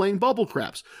I'm playing bubble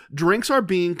craps. Drinks are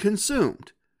being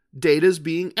consumed. Data is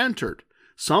being entered.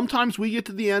 Sometimes we get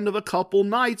to the end of a couple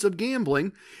nights of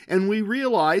gambling and we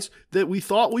realize that we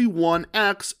thought we won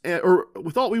X, or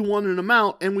we thought we won an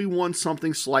amount and we won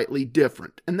something slightly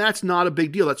different. And that's not a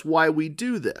big deal. That's why we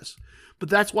do this. But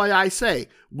that's why I say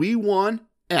we won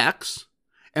X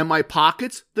and my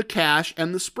pockets, the cash,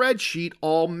 and the spreadsheet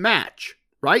all match,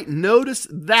 right? Notice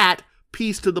that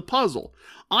piece to the puzzle.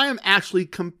 I am actually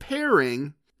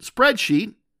comparing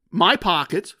spreadsheet, my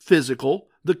pockets, physical,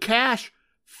 the cash,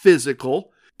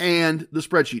 physical, and the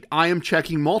spreadsheet. I am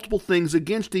checking multiple things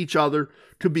against each other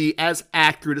to be as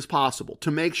accurate as possible,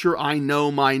 to make sure I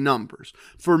know my numbers.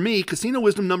 For me, Casino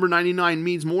Wisdom number 99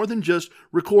 means more than just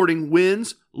recording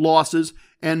wins, losses,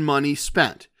 and money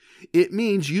spent. It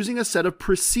means using a set of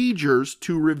procedures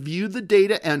to review the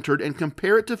data entered and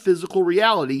compare it to physical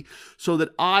reality so that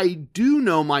I do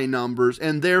know my numbers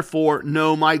and therefore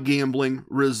know my gambling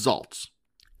results.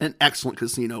 An excellent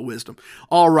Casino Wisdom.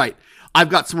 All right, I've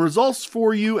got some results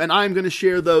for you and I'm going to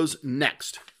share those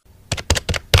next.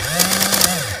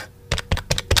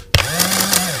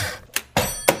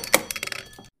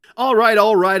 All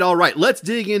right. Let's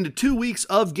dig into 2 weeks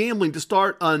of gambling to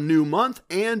start a new month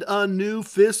and a new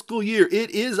fiscal year. It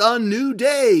is a new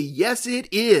day. Yes, it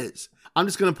is. I'm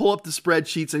just going to pull up the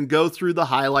spreadsheets and go through the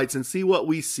highlights and see what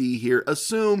we see here.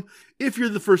 Assume if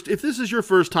this is your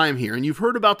first time here and you've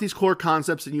heard about these core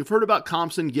concepts and you've heard about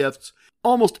comps and gifts,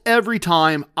 almost every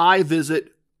time I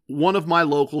visit one of my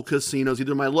local casinos,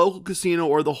 either my local casino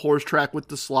or the horse track with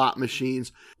the slot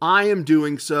machines, I am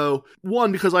doing so,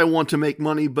 one, because I want to make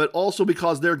money, but also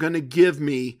because they're going to give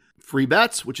me free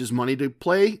bets, which is money to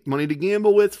play, money to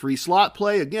gamble with, free slot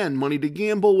play, again, money to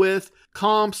gamble with,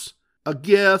 comps, a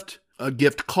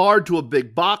gift card to a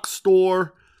big box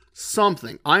store,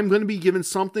 something. I'm going to be given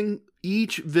something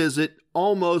each visit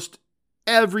almost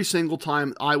every single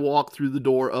time I walk through the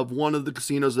door of one of the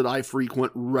casinos that I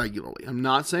frequent regularly. I'm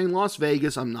not saying Las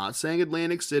Vegas. I'm not saying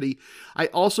Atlantic City. I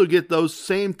also get those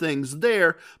same things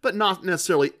there, but not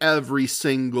necessarily every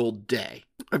single day.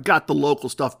 I've got the local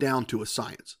stuff down to a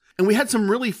science. And we had some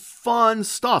really fun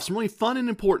stuff, some really fun and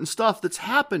important stuff that's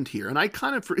happened here. And I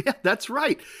yeah, that's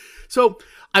right. So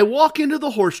I walk into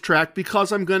the horse track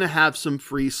because I'm going to have some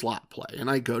free slot play. And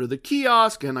I go to the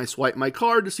kiosk and I swipe my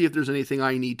card to see if there's anything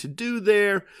I need to do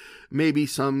there. Maybe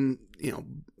some,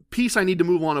 piece I need to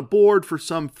move on a board for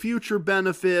some future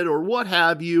benefit or what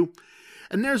have you.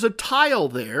 And there's a tile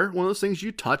there, one of those things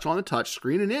you touch on the touch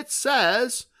screen, and it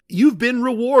says, "You've been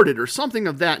rewarded," or something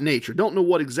of that nature. Don't know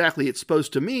what exactly it's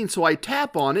supposed to mean, so I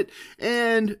tap on it,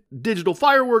 and digital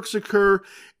fireworks occur,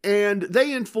 and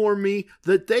they inform me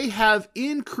that they have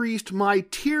increased my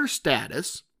tier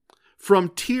status from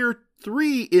tier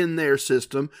 3 in their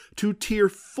system to tier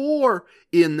 4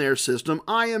 in their system.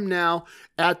 I am now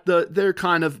at their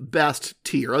kind of best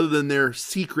tier, other than their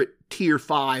secret tier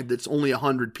 5 that's only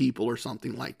 100 people or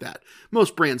something like that.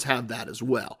 Most brands have that as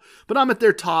well. But I'm at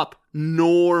their top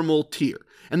normal tier.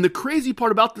 And the crazy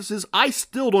part about this is I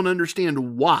still don't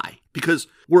understand why, because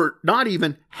we're not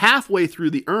even halfway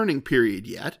through the earning period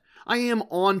yet. I am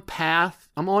on path.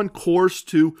 I'm on course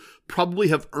to probably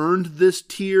have earned this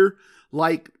tier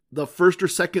like the first or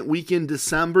second week in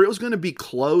December. It was going to be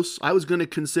close. I was going to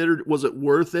consider, was it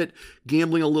worth it,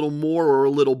 gambling a little more or a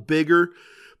little bigger?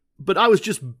 But I was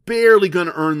just barely going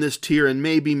to earn this tier, and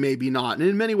maybe not. And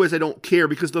in many ways, I don't care,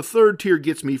 because the third tier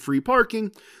gets me free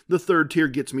parking. The third tier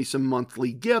gets me some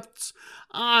monthly gifts.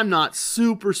 I'm not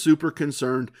super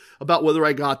concerned about whether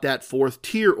I got that fourth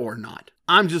tier or not.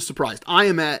 I'm just surprised. I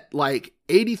am at like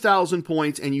 80,000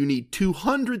 points, and you need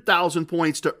 200,000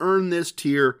 points to earn this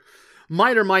tier.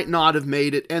 Might or might not have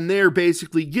made it, and they're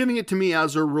basically giving it to me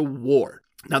as a reward.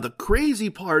 Now, the crazy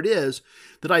part is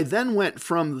that I then went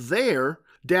from there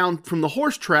down from the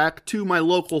horse track to my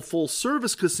local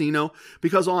full-service casino,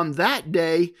 because on that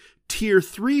day, Tier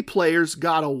 3 players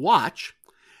got a watch,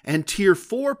 and Tier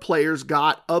 4 players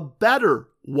got a better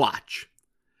watch.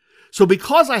 So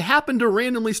because I happened to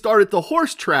randomly start at the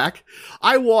horse track,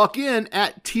 I walk in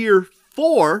at Tier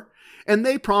 4, and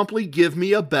they promptly give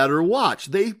me a better watch.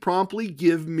 They promptly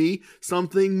give me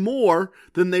something more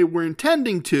than they were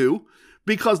intending to,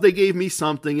 because they gave me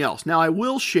something else. Now, I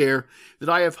will share that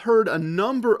I have heard a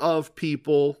number of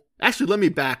people Actually, let me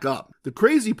back up. The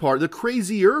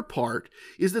crazier part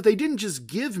is that they didn't just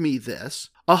give me this.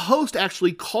 A host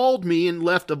actually called me and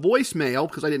left a voicemail,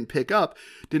 because I didn't pick up,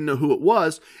 didn't know who it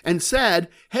was, and said,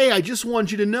 hey, I just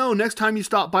want you to know, next time you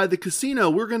stop by the casino,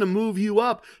 we're going to move you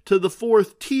up to the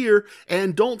 4th tier,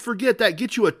 and don't forget that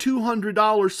gets you a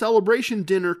 $200 celebration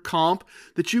dinner comp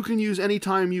that you can use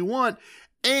anytime you want,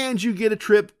 and you get a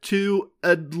trip to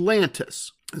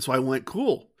Atlantis. And so I went,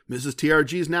 cool. Mrs.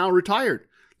 TRG is now retired.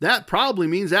 That probably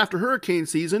means after hurricane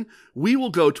season, we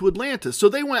will go to Atlantis. So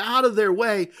they went out of their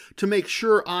way to make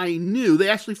sure I knew. They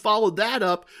actually followed that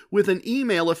up with an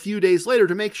email a few days later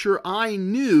to make sure I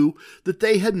knew that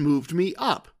they had moved me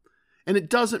up. And it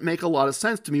doesn't make a lot of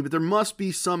sense to me, but they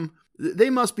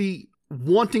must be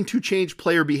wanting to change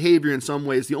player behavior in some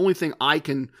ways. The only thing I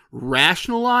can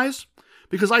rationalize,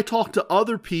 because I talked to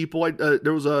other people.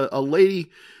 There was a lady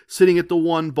sitting at the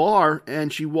one bar,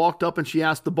 and she walked up and she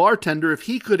asked the bartender if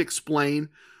he could explain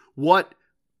what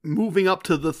moving up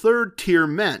to the 3rd tier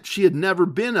meant. She had never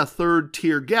been a 3rd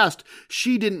tier guest.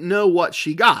 She didn't know what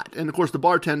she got. And of course, the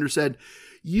bartender said,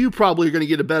 you probably are going to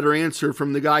get a better answer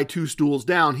from the guy 2 stools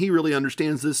down. He really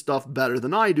understands this stuff better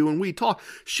than I do. And we talked.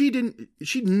 She'd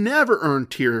never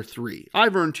earned tier 3.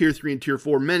 I've earned tier 3 and tier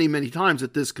 4 many, many times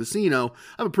at this casino.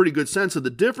 I have a pretty good sense of the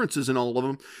differences in all of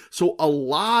them. So a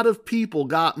lot of people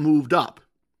got moved up.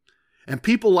 And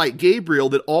people like Gabriel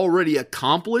that already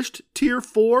accomplished tier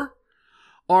 4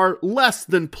 are less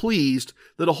than pleased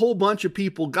that a whole bunch of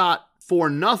people got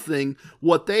for nothing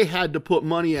what they had to put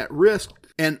money at risk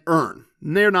and earn.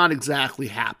 And they're not exactly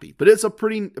happy, but it's a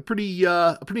pretty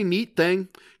neat thing.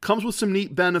 Comes with some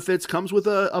neat benefits, comes with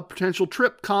a potential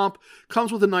trip comp,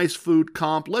 comes with a nice food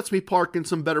comp, lets me park in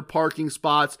some better parking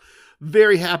spots.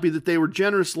 Very happy that they were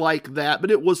generous like that, but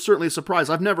it was certainly a surprise.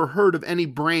 I've never heard of any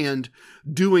brand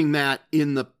doing that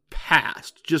in the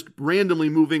past, just randomly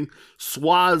moving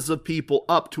swaths of people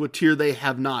up to a tier they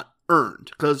have not earned,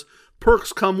 because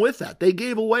perks come with that. They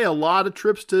gave away a lot of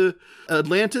trips to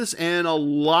Atlantis and a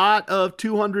lot of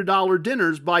 $200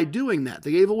 dinners by doing that.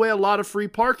 They gave away a lot of free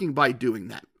parking by doing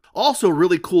that. Also,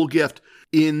 really cool gift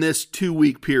in this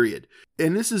 2-week period.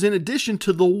 And this is in addition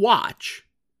to the watch.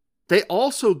 They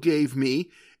also gave me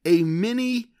a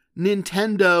mini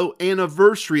Nintendo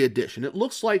Anniversary Edition. It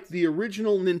looks like the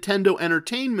original Nintendo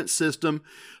Entertainment System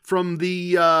from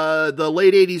the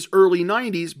late 80s, early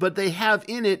 90s, but they have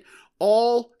in it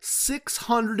all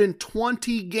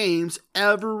 620 games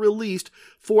ever released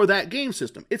for that game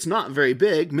system. It's not very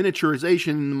big.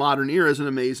 Miniaturization in the modern era is an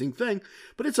amazing thing,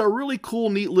 but it's a really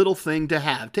cool, neat little thing to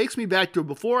have. Takes me back to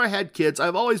before I had kids.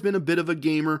 I've always been a bit of a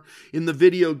gamer in the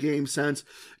video game sense.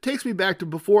 Takes me back to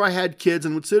before I had kids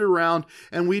and would sit around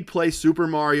and we'd play Super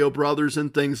Mario Brothers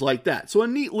and things like that. So a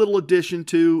neat little addition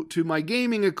to my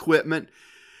gaming equipment.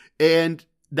 And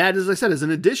that, as I said, is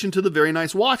in addition to the very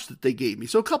nice watch that they gave me.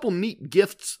 So a couple neat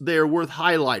gifts there worth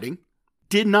highlighting.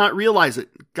 Did not realize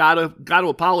it. Gotta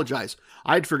apologize.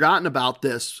 I'd forgotten about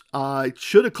this. I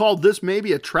should have called this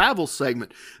maybe a travel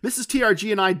segment. Mrs. TRG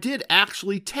and I did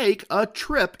actually take a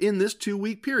trip in this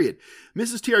 2-week period.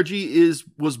 Mrs. TRG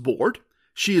was bored.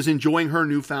 She is enjoying her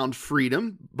newfound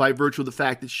freedom by virtue of the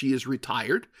fact that she is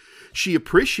retired. She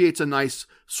appreciates a nice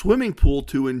swimming pool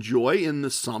to enjoy in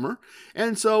the summer.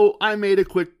 And so I made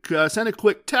sent a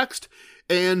quick text,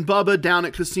 and Bubba down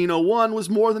at Casino One was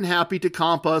more than happy to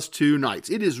comp us 2 nights.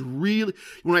 It is really,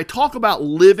 when I talk about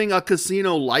living a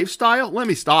casino lifestyle, let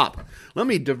me stop. Let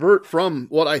me divert from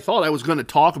what I thought I was going to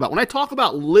talk about. When I talk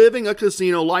about living a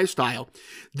casino lifestyle,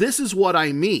 this is what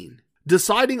I mean.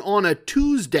 Deciding on a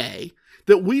Tuesday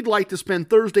that we'd like to spend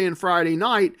Thursday and Friday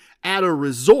night at a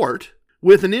resort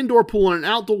with an indoor pool and an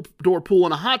outdoor pool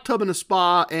and a hot tub and a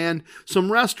spa and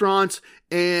some restaurants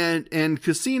and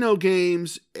casino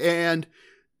games, and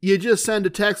you just send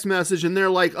a text message and they're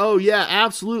like, oh yeah,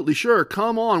 absolutely, sure,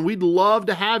 come on, we'd love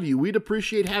to have you. We'd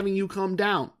appreciate having you come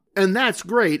down. And that's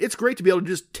great. It's great to be able to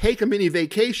just take a mini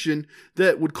vacation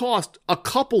that would cost a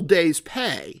couple days'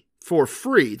 pay for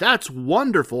free. That's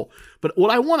wonderful. But what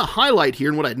I want to highlight here,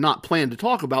 and what I had not planned to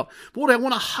talk about, but what I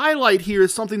want to highlight here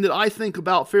is something that I think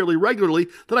about fairly regularly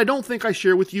that I don't think I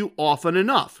share with you often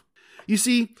enough. You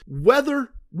see, whether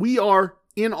we are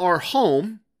in our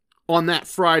home on that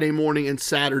Friday morning and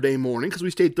Saturday morning, because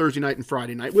we stayed Thursday night and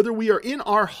Friday night, whether we are in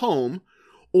our home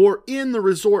or in the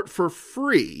resort for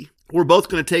free, we're both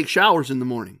going to take showers in the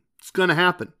morning. It's going to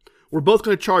happen. We're both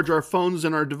going to charge our phones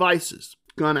and our devices.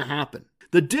 It's going to happen.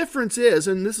 The difference is,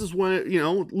 and this is when,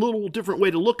 a little different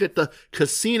way to look at the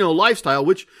casino lifestyle,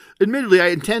 which admittedly I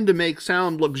intend to make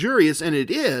sound luxurious, and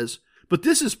it is, but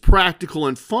this is practical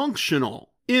and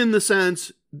functional in the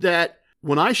sense that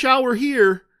when I shower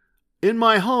here, In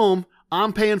my home,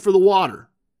 I'm paying for the water,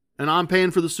 and I'm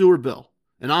paying for the sewer bill,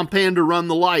 and I'm paying to run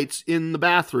the lights in the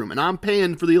bathroom, and I'm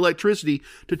paying for the electricity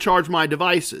to charge my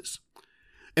devices.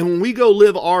 And when we go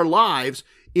live our lives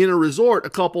in a resort a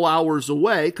couple hours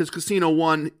away, because Casino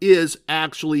One is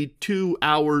actually 2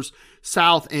 hours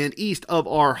south and east of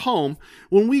our home,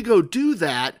 when we go do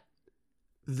that,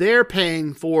 they're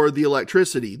paying for the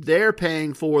electricity, they're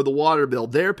paying for the water bill,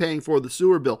 they're paying for the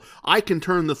sewer bill. I can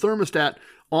turn the thermostat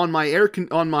on my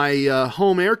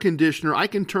home air conditioner. I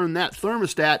can turn that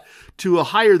thermostat to a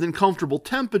higher than comfortable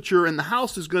temperature, and the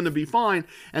house is going to be fine,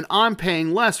 and I'm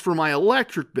paying less for my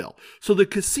electric bill. So the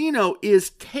casino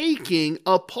is taking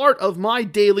a part of my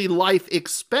daily life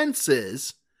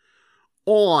expenses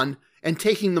on and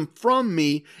taking them from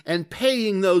me and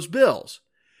paying those bills.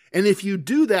 And if you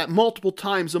do that multiple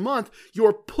times a month,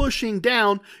 you're pushing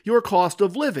down your cost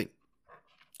of living.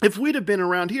 If we'd have been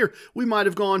around here, we might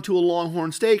have gone to a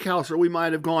Longhorn Steakhouse, or we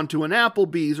might have gone to an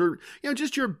Applebee's, or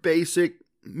just your basic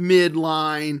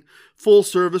midline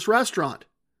full-service restaurant.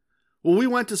 Well, we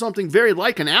went to something very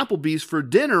like an Applebee's for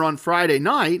dinner on Friday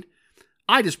night.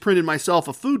 I just printed myself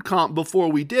a food comp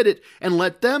before we did it and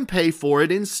let them pay for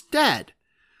it instead.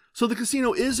 So the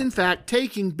casino is, in fact,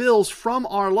 taking bills from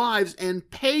our lives and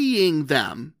paying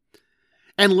them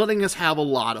and letting us have a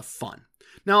lot of fun.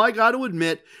 Now, I got to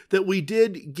admit that we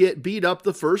did get beat up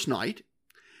the first night.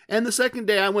 And the second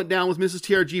day, I went down with Mrs.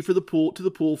 TRG to the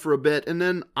pool for a bit. And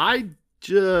then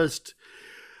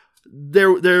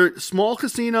they're small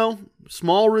casino,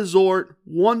 small resort,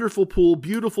 wonderful pool,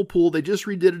 beautiful pool. They just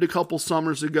redid it a couple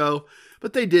summers ago,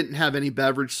 but they didn't have any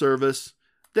beverage service.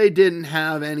 They didn't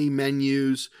have any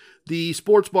menus. The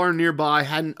sports bar nearby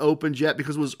hadn't opened yet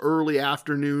because it was early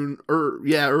afternoon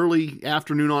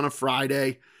on a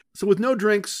Friday. So with no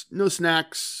drinks, no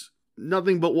snacks,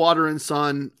 nothing but water and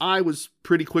sun, I was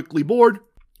pretty quickly bored,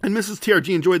 and Mrs.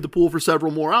 TRG enjoyed the pool for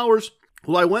several more hours.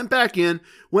 Well, I went back in,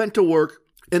 went to work,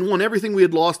 and won everything we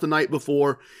had lost the night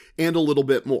before and a little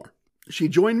bit more. She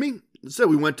joined me, so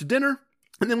we went to dinner,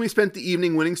 and then we spent the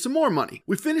evening winning some more money.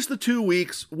 We finished the 2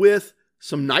 weeks with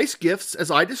some nice gifts,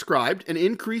 as I described, an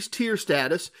increased tier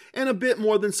status, and a bit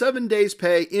more than 7 days'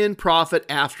 pay in profit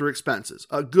after expenses.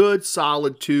 A good,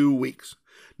 solid 2 weeks.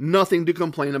 Nothing to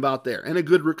complain about there. And a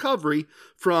good recovery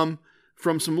from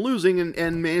some losing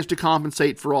and managed to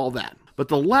compensate for all that. But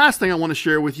the last thing I want to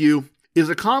share with you is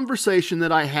a conversation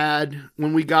that I had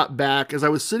when we got back as I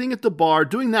was sitting at the bar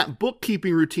doing that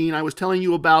bookkeeping routine I was telling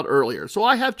you about earlier. So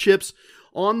I have chips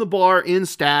on the bar in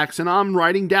stacks, and I'm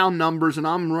writing down numbers, and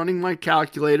I'm running my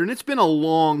calculator, and it's been a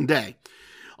long day.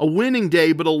 A winning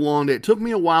day, but a long day. It took me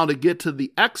a while to get to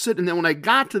the exit, and then when I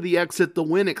got to the exit, the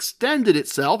win extended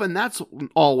itself, and that's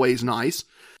always nice.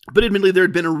 But admittedly, there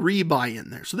had been a rebuy in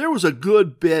there. So there was a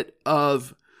good bit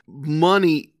of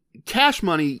money, cash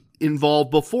money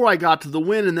involved before I got to the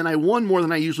win, and then I won more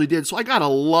than I usually did. So I got a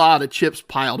lot of chips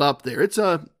piled up there. It's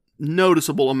a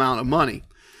noticeable amount of money.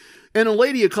 And a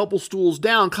lady a couple stools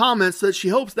down comments that she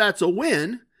hopes that's a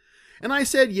win. And I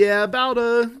said, yeah, about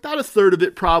a third of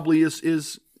it probably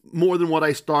is more than what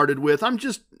I started with. I'm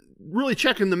just really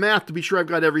checking the math to be sure I've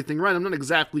got everything right. I'm not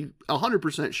exactly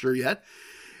 100% sure yet.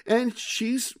 And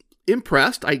she's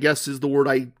impressed, I guess is the word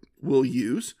I will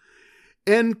use.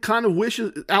 And kind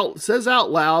of says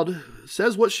out loud,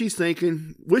 says what she's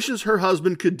thinking, wishes her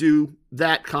husband could do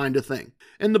that kind of thing.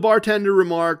 And the bartender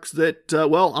remarks that,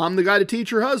 well, I'm the guy to teach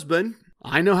her husband.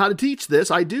 I know how to teach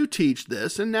this. I do teach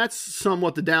this. And that's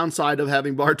somewhat the downside of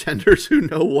having bartenders who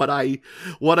know what I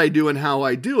do and how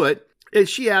I do it. And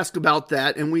she asked about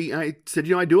that, and I said,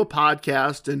 I do a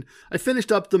podcast, and I finished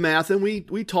up the math, and we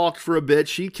talked for a bit.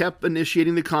 She kept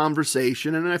initiating the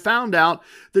conversation, and I found out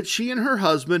that she and her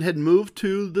husband had moved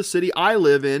to the city I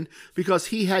live in because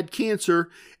he had cancer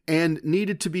and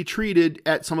needed to be treated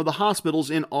at some of the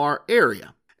hospitals in our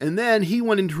area. And then he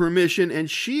went into remission, and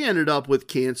she ended up with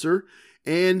cancer,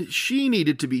 and she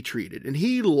needed to be treated. And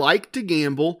he liked to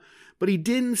gamble, but he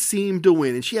didn't seem to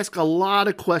win. And she asked a lot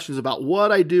of questions about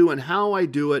what I do and how I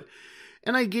do it.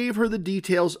 And I gave her the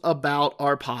details about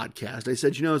our podcast. I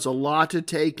said, it's a lot to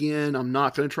take in. I'm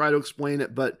not going to try to explain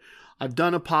it, but I've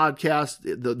done a podcast.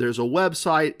 There's a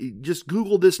website. Just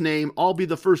Google this name. I'll be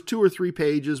the first 2 or 3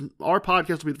 pages. Our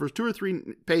podcast will be the first 2 or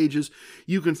 3 pages.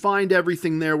 You can find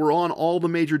everything there. We're on all the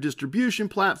major distribution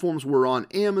platforms. We're on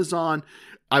Amazon.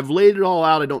 I've laid it all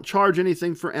out. I don't charge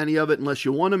anything for any of it unless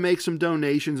you want to make some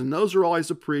donations, and those are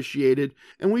always appreciated.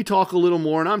 And we talk a little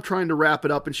more, and I'm trying to wrap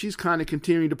it up, and she's kind of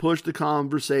continuing to push the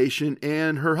conversation,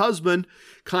 and her husband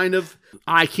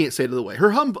I can't say it the way.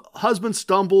 Her husband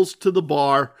stumbles to the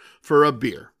bar for a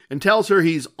beer and tells her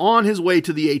he's on his way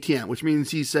to the ATM, which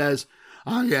means he says,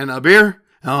 I'm getting a beer.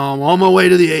 I'm on my way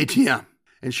to the ATM.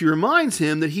 And she reminds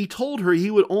him that he told her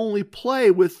he would only play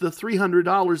with the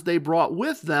 $300 they brought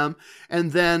with them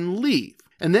and then leave.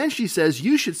 And then she says,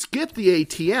 you should skip the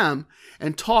ATM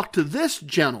and talk to this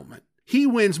gentleman. He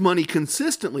wins money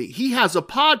consistently. He has a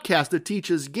podcast that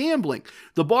teaches gambling.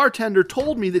 The bartender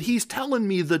told me that he's telling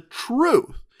me the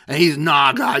truth. And he's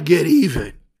not gonna get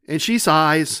even. And she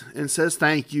sighs and says,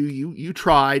 thank you. You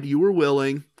tried. You were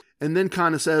willing. And then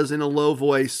kind of says in a low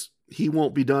voice, he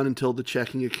won't be done until the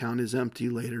checking account is empty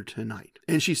later tonight.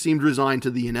 And she seemed resigned to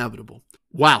the inevitable.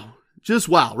 Wow. Just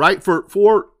wow, right?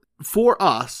 For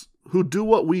us who do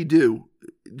what we do,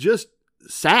 just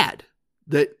sad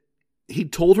that he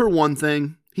told her one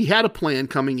thing. He had a plan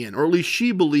coming in, or at least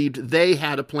she believed they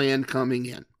had a plan coming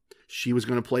in. She was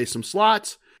going to play some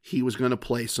slots. He was going to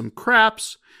play some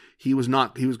craps. He was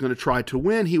going to try to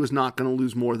win. He was not going to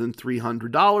lose more than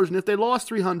 $300. And if they lost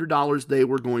 $300, they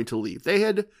were going to leave. They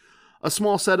had a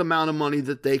small set amount of money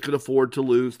that they could afford to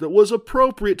lose that was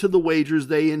appropriate to the wagers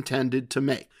they intended to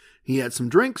make. He had some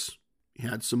drinks. He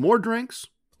had some more drinks.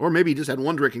 Or maybe he just had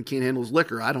one drink and can't handle his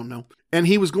liquor. I don't know. And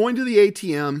he was going to the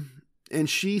ATM, and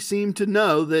she seemed to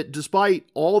know that despite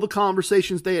all the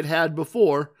conversations they had had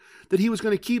before, that he was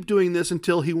going to keep doing this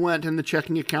until he went and the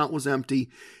checking account was empty,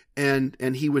 and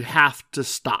he would have to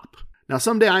stop. Now,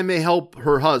 someday I may help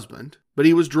her husband, but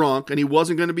he was drunk, and he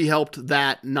wasn't going to be helped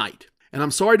that night. And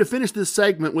I'm sorry to finish this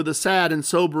segment with a sad and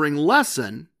sobering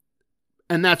lesson,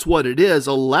 and that's what it is,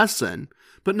 a lesson,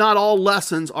 but not all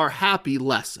lessons are happy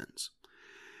lessons.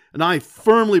 And I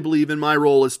firmly believe in my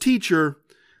role as teacher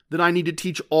that I need to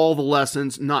teach all the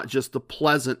lessons, not just the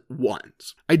pleasant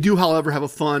ones. I do, however, have a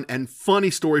fun and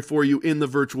funny story for you in the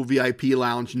virtual VIP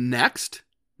lounge next.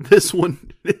 This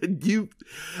one,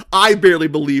 I barely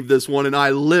believe this one, and I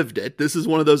lived it. This is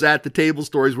one of those at the table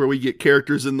stories where we get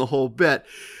characters in the whole bit.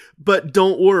 But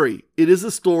don't worry, it is a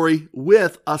story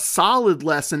with a solid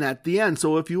lesson at the end.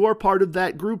 So if you are part of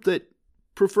that group that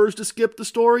prefers to skip the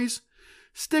stories,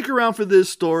 stick around for this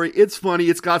story. It's funny.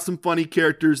 It's got some funny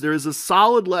characters. There is a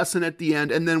solid lesson at the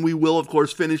end. And then we will, of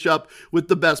course, finish up with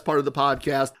the best part of the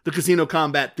podcast, the Casino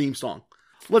Combat theme song.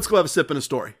 Let's go have a sip and a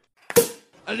story.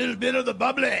 A little bit of the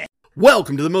bubbly.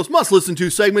 Welcome to the most must-listen-to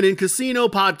segment in casino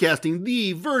podcasting,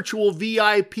 the virtual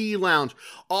VIP lounge.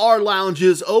 Our lounge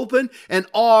is open, and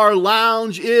our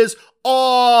lounge is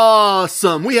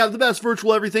awesome. We have the best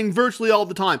virtual everything virtually all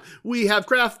the time. We have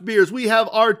craft beers. We have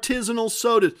artisanal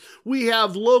sodas. We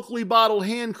have locally bottled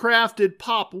handcrafted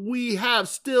pop. We have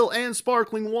still and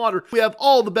sparkling water. We have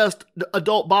all the best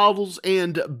adult bottles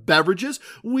and beverages.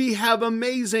 We have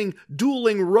amazing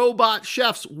dueling robot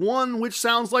chefs, one which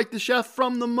sounds like the chef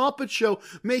from The Muppet Show,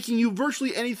 making you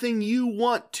virtually anything you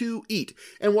want to eat.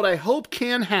 And what I hope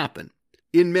can happen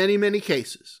in many, many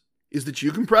cases is that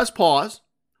you can press pause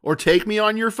or take me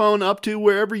on your phone up to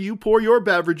wherever you pour your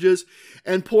beverages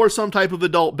and pour some type of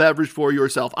adult beverage for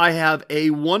yourself. I have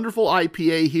a wonderful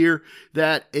IPA here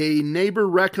that a neighbor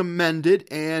recommended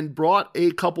and brought a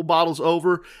couple bottles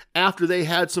over after they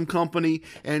had some company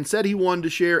and said he wanted to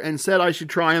share and said I should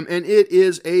try them. And it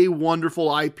is a wonderful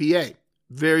IPA.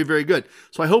 Very, very good.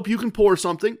 So I hope you can pour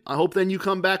something. I hope then you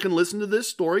come back and listen to this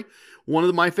story. One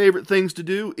of my favorite things to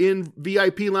do in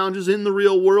VIP lounges in the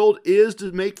real world is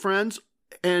to make friends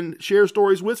and share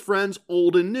stories with friends,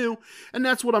 old and new. And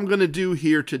that's what I'm going to do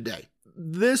here today.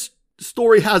 This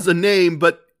story has a name,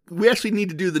 but we actually need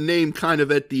to do the name kind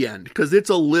of at the end because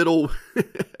it's a little...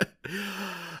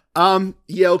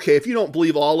 okay, if you don't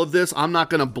believe all of this, I'm not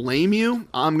going to blame you.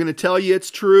 I'm going to tell you it's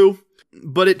true,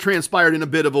 but it transpired in a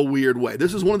bit of a weird way.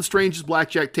 This is one of the strangest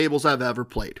blackjack tables I've ever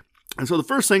played. And so the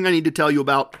first thing I need to tell you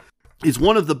about is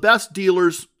one of the best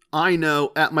dealers I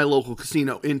know at my local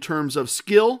casino in terms of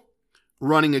skill,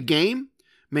 running a game,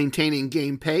 maintaining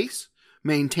game pace,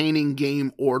 maintaining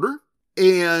game order,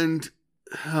 and,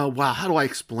 how do I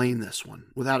explain this one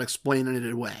without explaining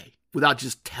it away, without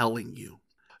just telling you?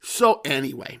 So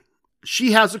anyway,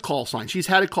 she has a call sign. She's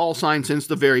had a call sign since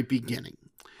the very beginning.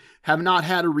 Have not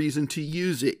had a reason to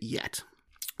use it yet.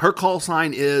 Her call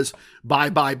sign is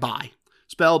bye, bye, bye.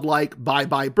 Spelled like bye,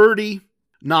 bye, birdie,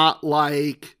 not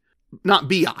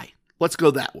B-I. Let's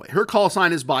go that way. Her call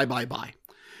sign is bye, bye, bye.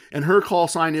 And her call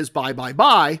sign is bye, bye,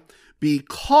 bye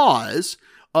because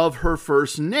of her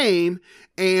first name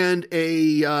and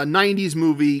a 90s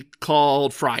movie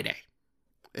called Friday.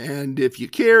 And if you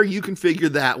care, you can figure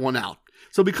that one out.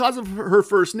 So because of her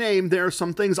first name, there are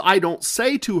some things I don't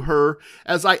say to her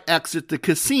as I exit the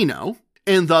casino,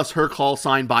 and thus her call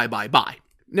sign bye, bye, bye.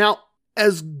 Now,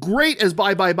 as great as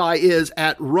bye, bye, bye is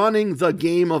at running the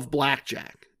game of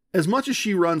blackjack, as much as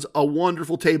she runs a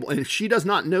wonderful table, and if she does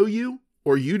not know you,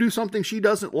 or you do something she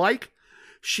doesn't like,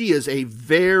 she is a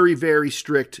very, very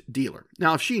strict dealer.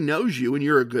 Now, if she knows you and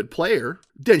you're a good player,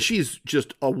 then she's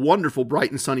just a wonderful, bright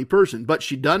and sunny person. But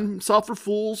she doesn't suffer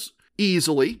fools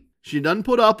easily. She doesn't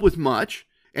put up with much.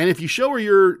 And if you show her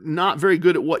you're not very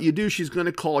good at what you do, she's going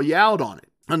to call you out on it.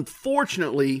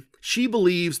 Unfortunately, she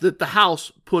believes that the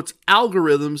house puts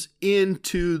algorithms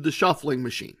into the shuffling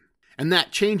machine, and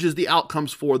that changes the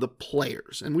outcomes for the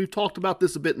players. And we've talked about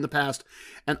this a bit in the past,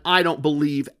 and I don't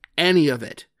believe any of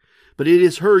it. But it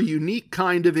is her unique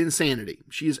kind of insanity.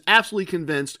 She is absolutely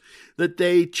convinced that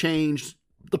they changed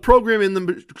the program in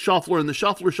the shuffler, and the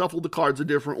shuffler shuffled the cards a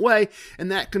different way,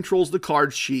 and that controls the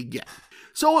cards she gets.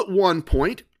 So at one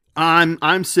point,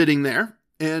 I'm sitting there,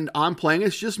 and I'm playing.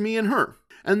 It's just me and her.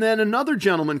 And then another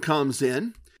gentleman comes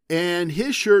in, and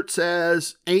his shirt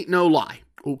says, "Ain't no lie."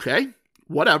 Okay,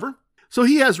 whatever. So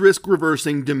he has risk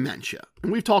reversing dementia.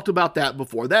 And we've talked about that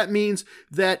before. That means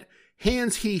that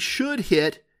hands he should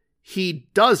hit, he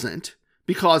doesn't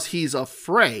because he's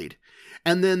afraid.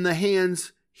 And then the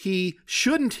hands he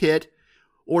shouldn't hit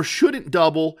or shouldn't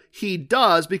double, he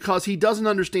does because he doesn't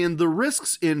understand the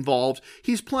risks involved.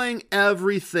 He's playing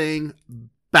everything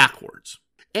backwards.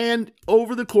 And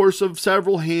over the course of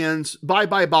several hands,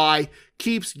 bye,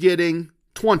 keeps getting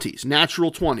 20s,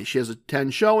 natural 20s. She has a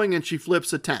 10 showing and she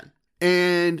flips a 10.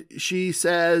 And she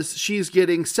says she's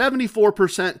getting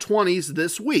 74% 20s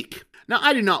this week. Now,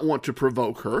 I do not want to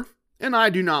provoke her, and I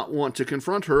do not want to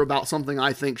confront her about something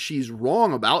I think she's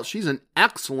wrong about. She's an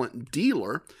excellent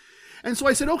dealer. And so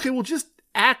I said, okay, well, just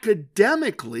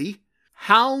academically,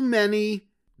 how many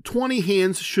 20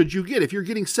 hands should you get? If you're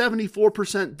getting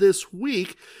 74% this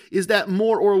week, is that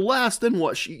more or less than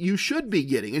what you should be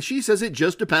getting? And she says it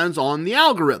just depends on the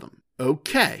algorithm.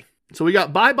 Okay, so we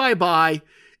got bye,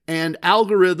 and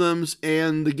algorithms,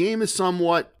 and the game is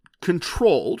somewhat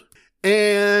controlled.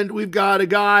 And we've got a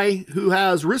guy who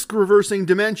has risk-reversing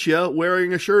dementia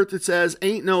wearing a shirt that says,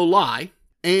 "Ain't no lie."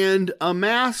 And a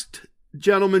masked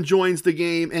gentleman joins the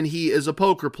game, and he is a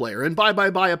poker player. And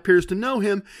bye appears to know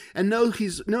him and knows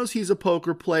he's a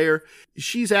poker player.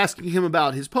 She's asking him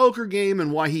about his poker game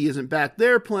and why he isn't back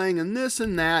there playing and this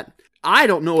and that. I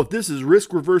don't know if this is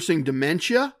risk-reversing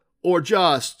dementia or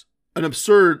just an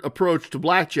absurd approach to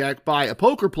blackjack by a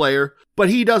poker player, but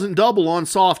he doesn't double on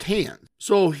soft hands.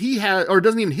 So he has, or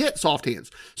doesn't even hit soft hands.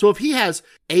 So if he has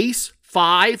ace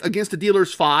 5 against a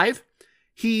dealer's 5,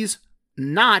 he's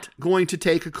not going to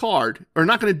take a card, or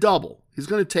not going to double. He's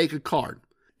going to take a card.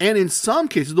 And in some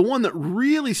cases, the one that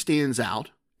really stands out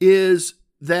is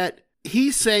that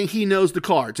he's saying he knows the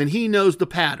cards and he knows the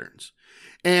patterns.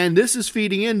 And this is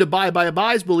feeding into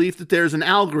bye's belief that there's an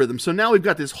algorithm. So now we've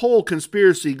got this whole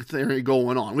conspiracy theory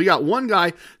going on. We got one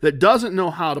guy that doesn't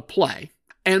know how to play,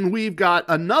 and we've got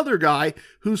another guy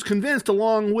who's convinced,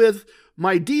 along with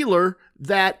my dealer,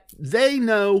 that they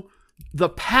know the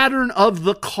pattern of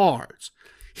the cards.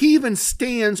 He even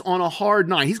stands on a hard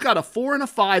 9. He's got a 4 and a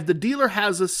 5. The dealer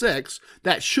has a 6.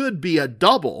 That should be a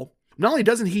double. Not only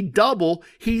doesn't he double,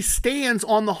 he stands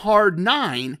on the hard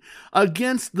 9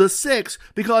 against the 6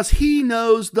 because he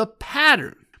knows the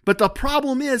pattern. But the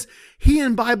problem is, he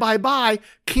and bye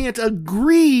can't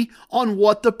agree on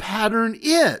what the pattern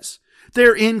is.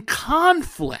 They're in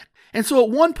conflict. And so at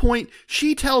one point,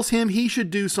 she tells him he should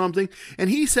do something, and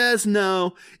he says,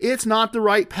 no, it's not the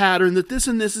right pattern, that this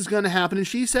and this is going to happen. And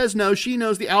she says, no, she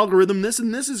knows the algorithm, this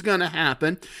and this is going to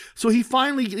happen. So he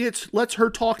finally lets her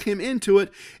talk him into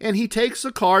it, and he takes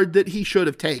a card that he should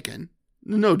have taken.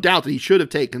 No doubt that he should have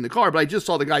taken the card, but I just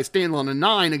saw the guy stand on a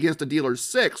 9 against a dealer's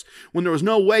 6 when there was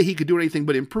no way he could do anything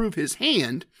but improve his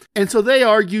hand. And so they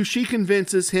argue, she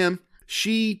convinces him.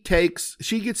 She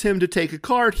gets him to take a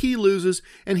card, he loses,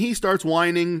 and he starts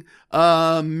whining,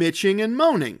 mitching, and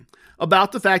moaning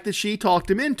about the fact that she talked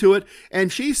him into it,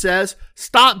 and she says,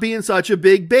 stop being such a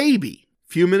big baby.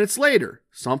 A few minutes later,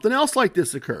 something else like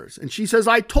this occurs, and she says,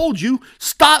 I told you,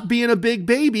 stop being a big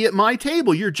baby at my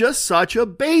table. You're just such a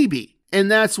baby. And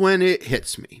that's when it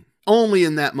hits me. Only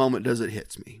in that moment does it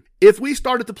hit me. If we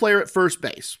start at the player at first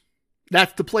base,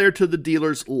 that's the player to the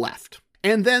dealer's left.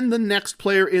 And then the next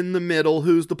player in the middle,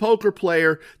 who's the poker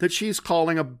player that she's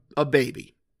calling a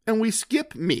baby. And we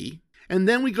skip me, and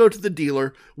then we go to the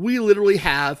dealer. We literally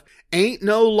have, ain't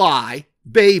no lie,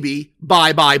 baby,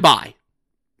 bye.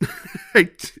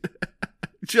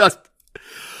 Just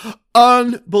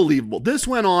unbelievable. This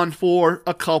went on for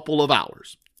a couple of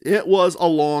hours. It was a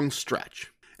long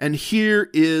stretch. And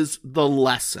here is the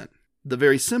lesson. The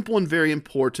very simple and very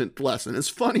important lesson. As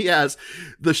funny as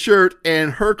the shirt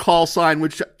and her call sign,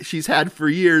 which she's had for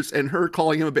years, and her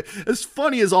calling him a bit, as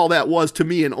funny as all that was to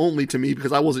me and only to me,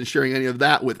 because I wasn't sharing any of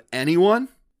that with anyone,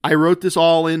 I wrote this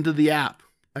all into the app.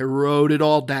 I wrote it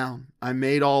all down. I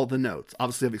made all the notes.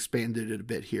 Obviously, I've expanded it a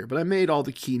bit here, but I made all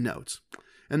the key notes.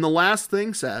 And the last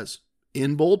thing says,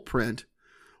 in bold print,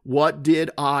 what did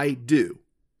I do?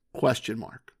 Question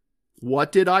mark.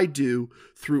 What did I do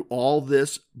through all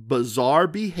this bizarre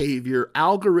behavior,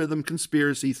 algorithm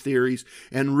conspiracy theories,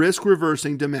 and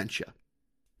risk-reversing dementia?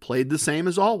 Played the same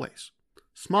as always.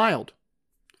 Smiled.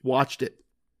 Watched it.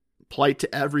 Polite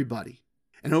to everybody.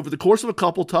 And over the course of a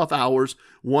couple tough hours,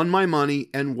 won my money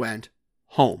and went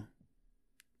home.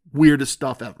 Weirdest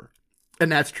stuff ever.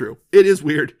 And that's true. It is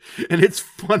weird. And it's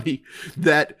funny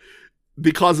that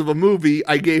because of a movie,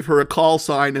 I gave her a call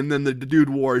sign and then the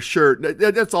dude wore a shirt.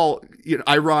 That's all,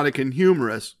 ironic and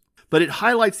humorous. But it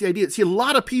highlights the idea. See, a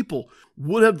lot of people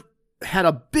would have had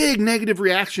a big negative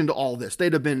reaction to all this.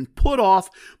 They'd have been put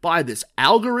off by this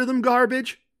algorithm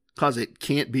garbage because it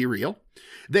can't be real.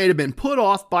 They'd have been put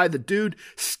off by the dude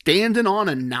standing on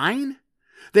a 9.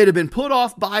 They'd have been put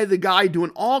off by the guy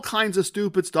doing all kinds of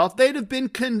stupid stuff. They'd have been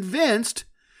convinced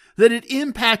that it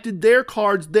impacted their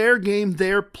cards, their game,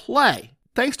 their play.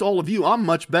 Thanks to all of you, I'm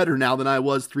much better now than I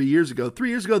was 3 years ago. 3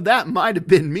 years ago, that might have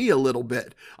been me a little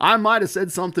bit. I might have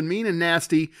said something mean and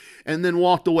nasty and then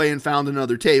walked away and found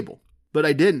another table. But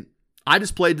I didn't. I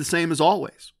just played the same as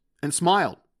always and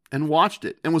smiled and watched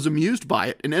it and was amused by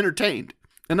it and entertained.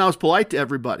 And I was polite to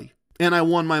everybody. And I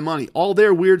won my money. All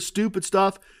their weird, stupid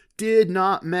stuff did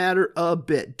not matter a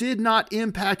bit. Did not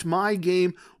impact my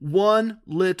game one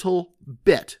little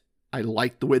bit. I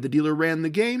liked the way the dealer ran the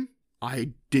game. I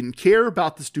didn't care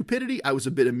about the stupidity. I was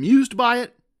a bit amused by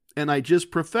it. And I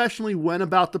just professionally went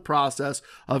about the process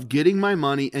of getting my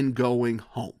money and going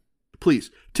home.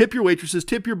 Please, tip your waitresses,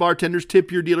 tip your bartenders,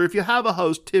 tip your dealer. If you have a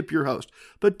host, tip your host.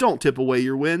 But don't tip away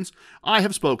your wins. I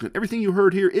have spoken. Everything you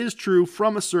heard here is true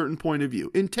from a certain point of view.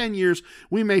 In 10 years,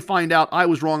 we may find out I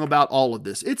was wrong about all of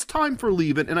this. It's time for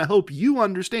Leave It, and I hope you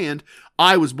understand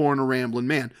I was born a rambling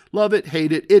man. Love it,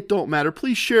 hate it, it don't matter.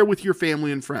 Please share with your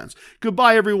family and friends.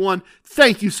 Goodbye, everyone.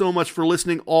 Thank you so much for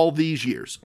listening all these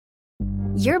years.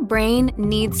 Your brain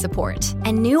needs support,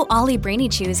 and new Ollie Brainy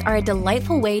Chews are a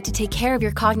delightful way to take care of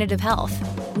your cognitive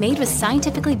health. Made with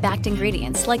scientifically backed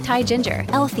ingredients like Thai ginger,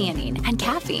 L-theanine, and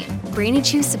caffeine, Brainy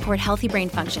Chews support healthy brain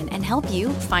function and help you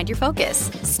find your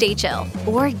focus, stay chill,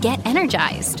 or get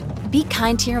energized. Be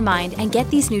kind to your mind and get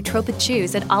these nootropic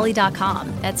chews at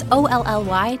ollie.com. That's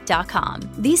OLLY.com.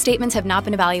 These statements have not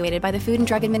been evaluated by the Food and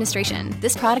Drug Administration.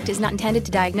 This product is not intended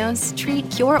to diagnose, treat,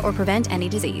 cure, or prevent any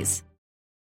disease.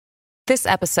 This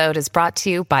episode is brought to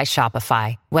you by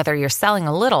Shopify. Whether you're selling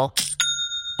a little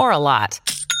or a lot,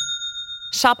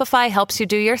 Shopify helps you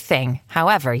do your thing,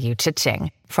 however you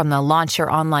cha-ching. From the launch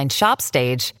your online shop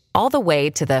stage, all the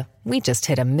way to the we just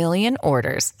hit 1 million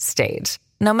orders stage.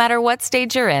 No matter what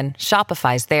stage you're in,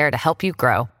 Shopify's there to help you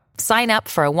grow. Sign up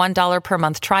for a $1 per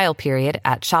month trial period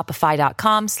at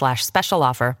shopify.com/special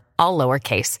offer, all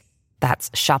lowercase. That's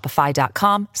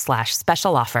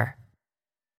shopify.com/special offer.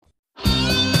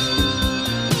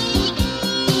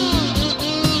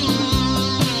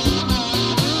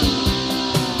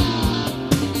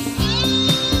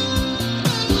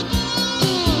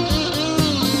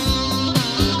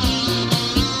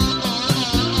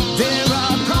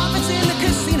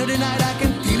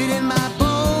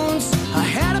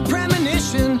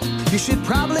 You should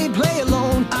probably play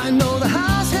alone. I know the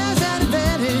house has that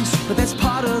advantage, but that's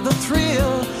part of the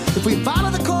thrill. If we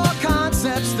follow the core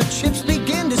concepts, the chips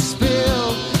begin to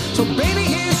spill. So baby,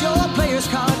 here's your player's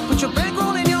card. Put your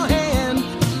bankroll in your hand.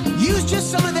 Use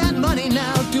just some of that money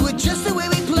now. Do it just the way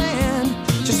we planned.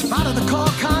 Just follow the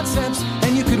core concepts,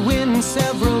 and you could win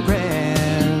several grand.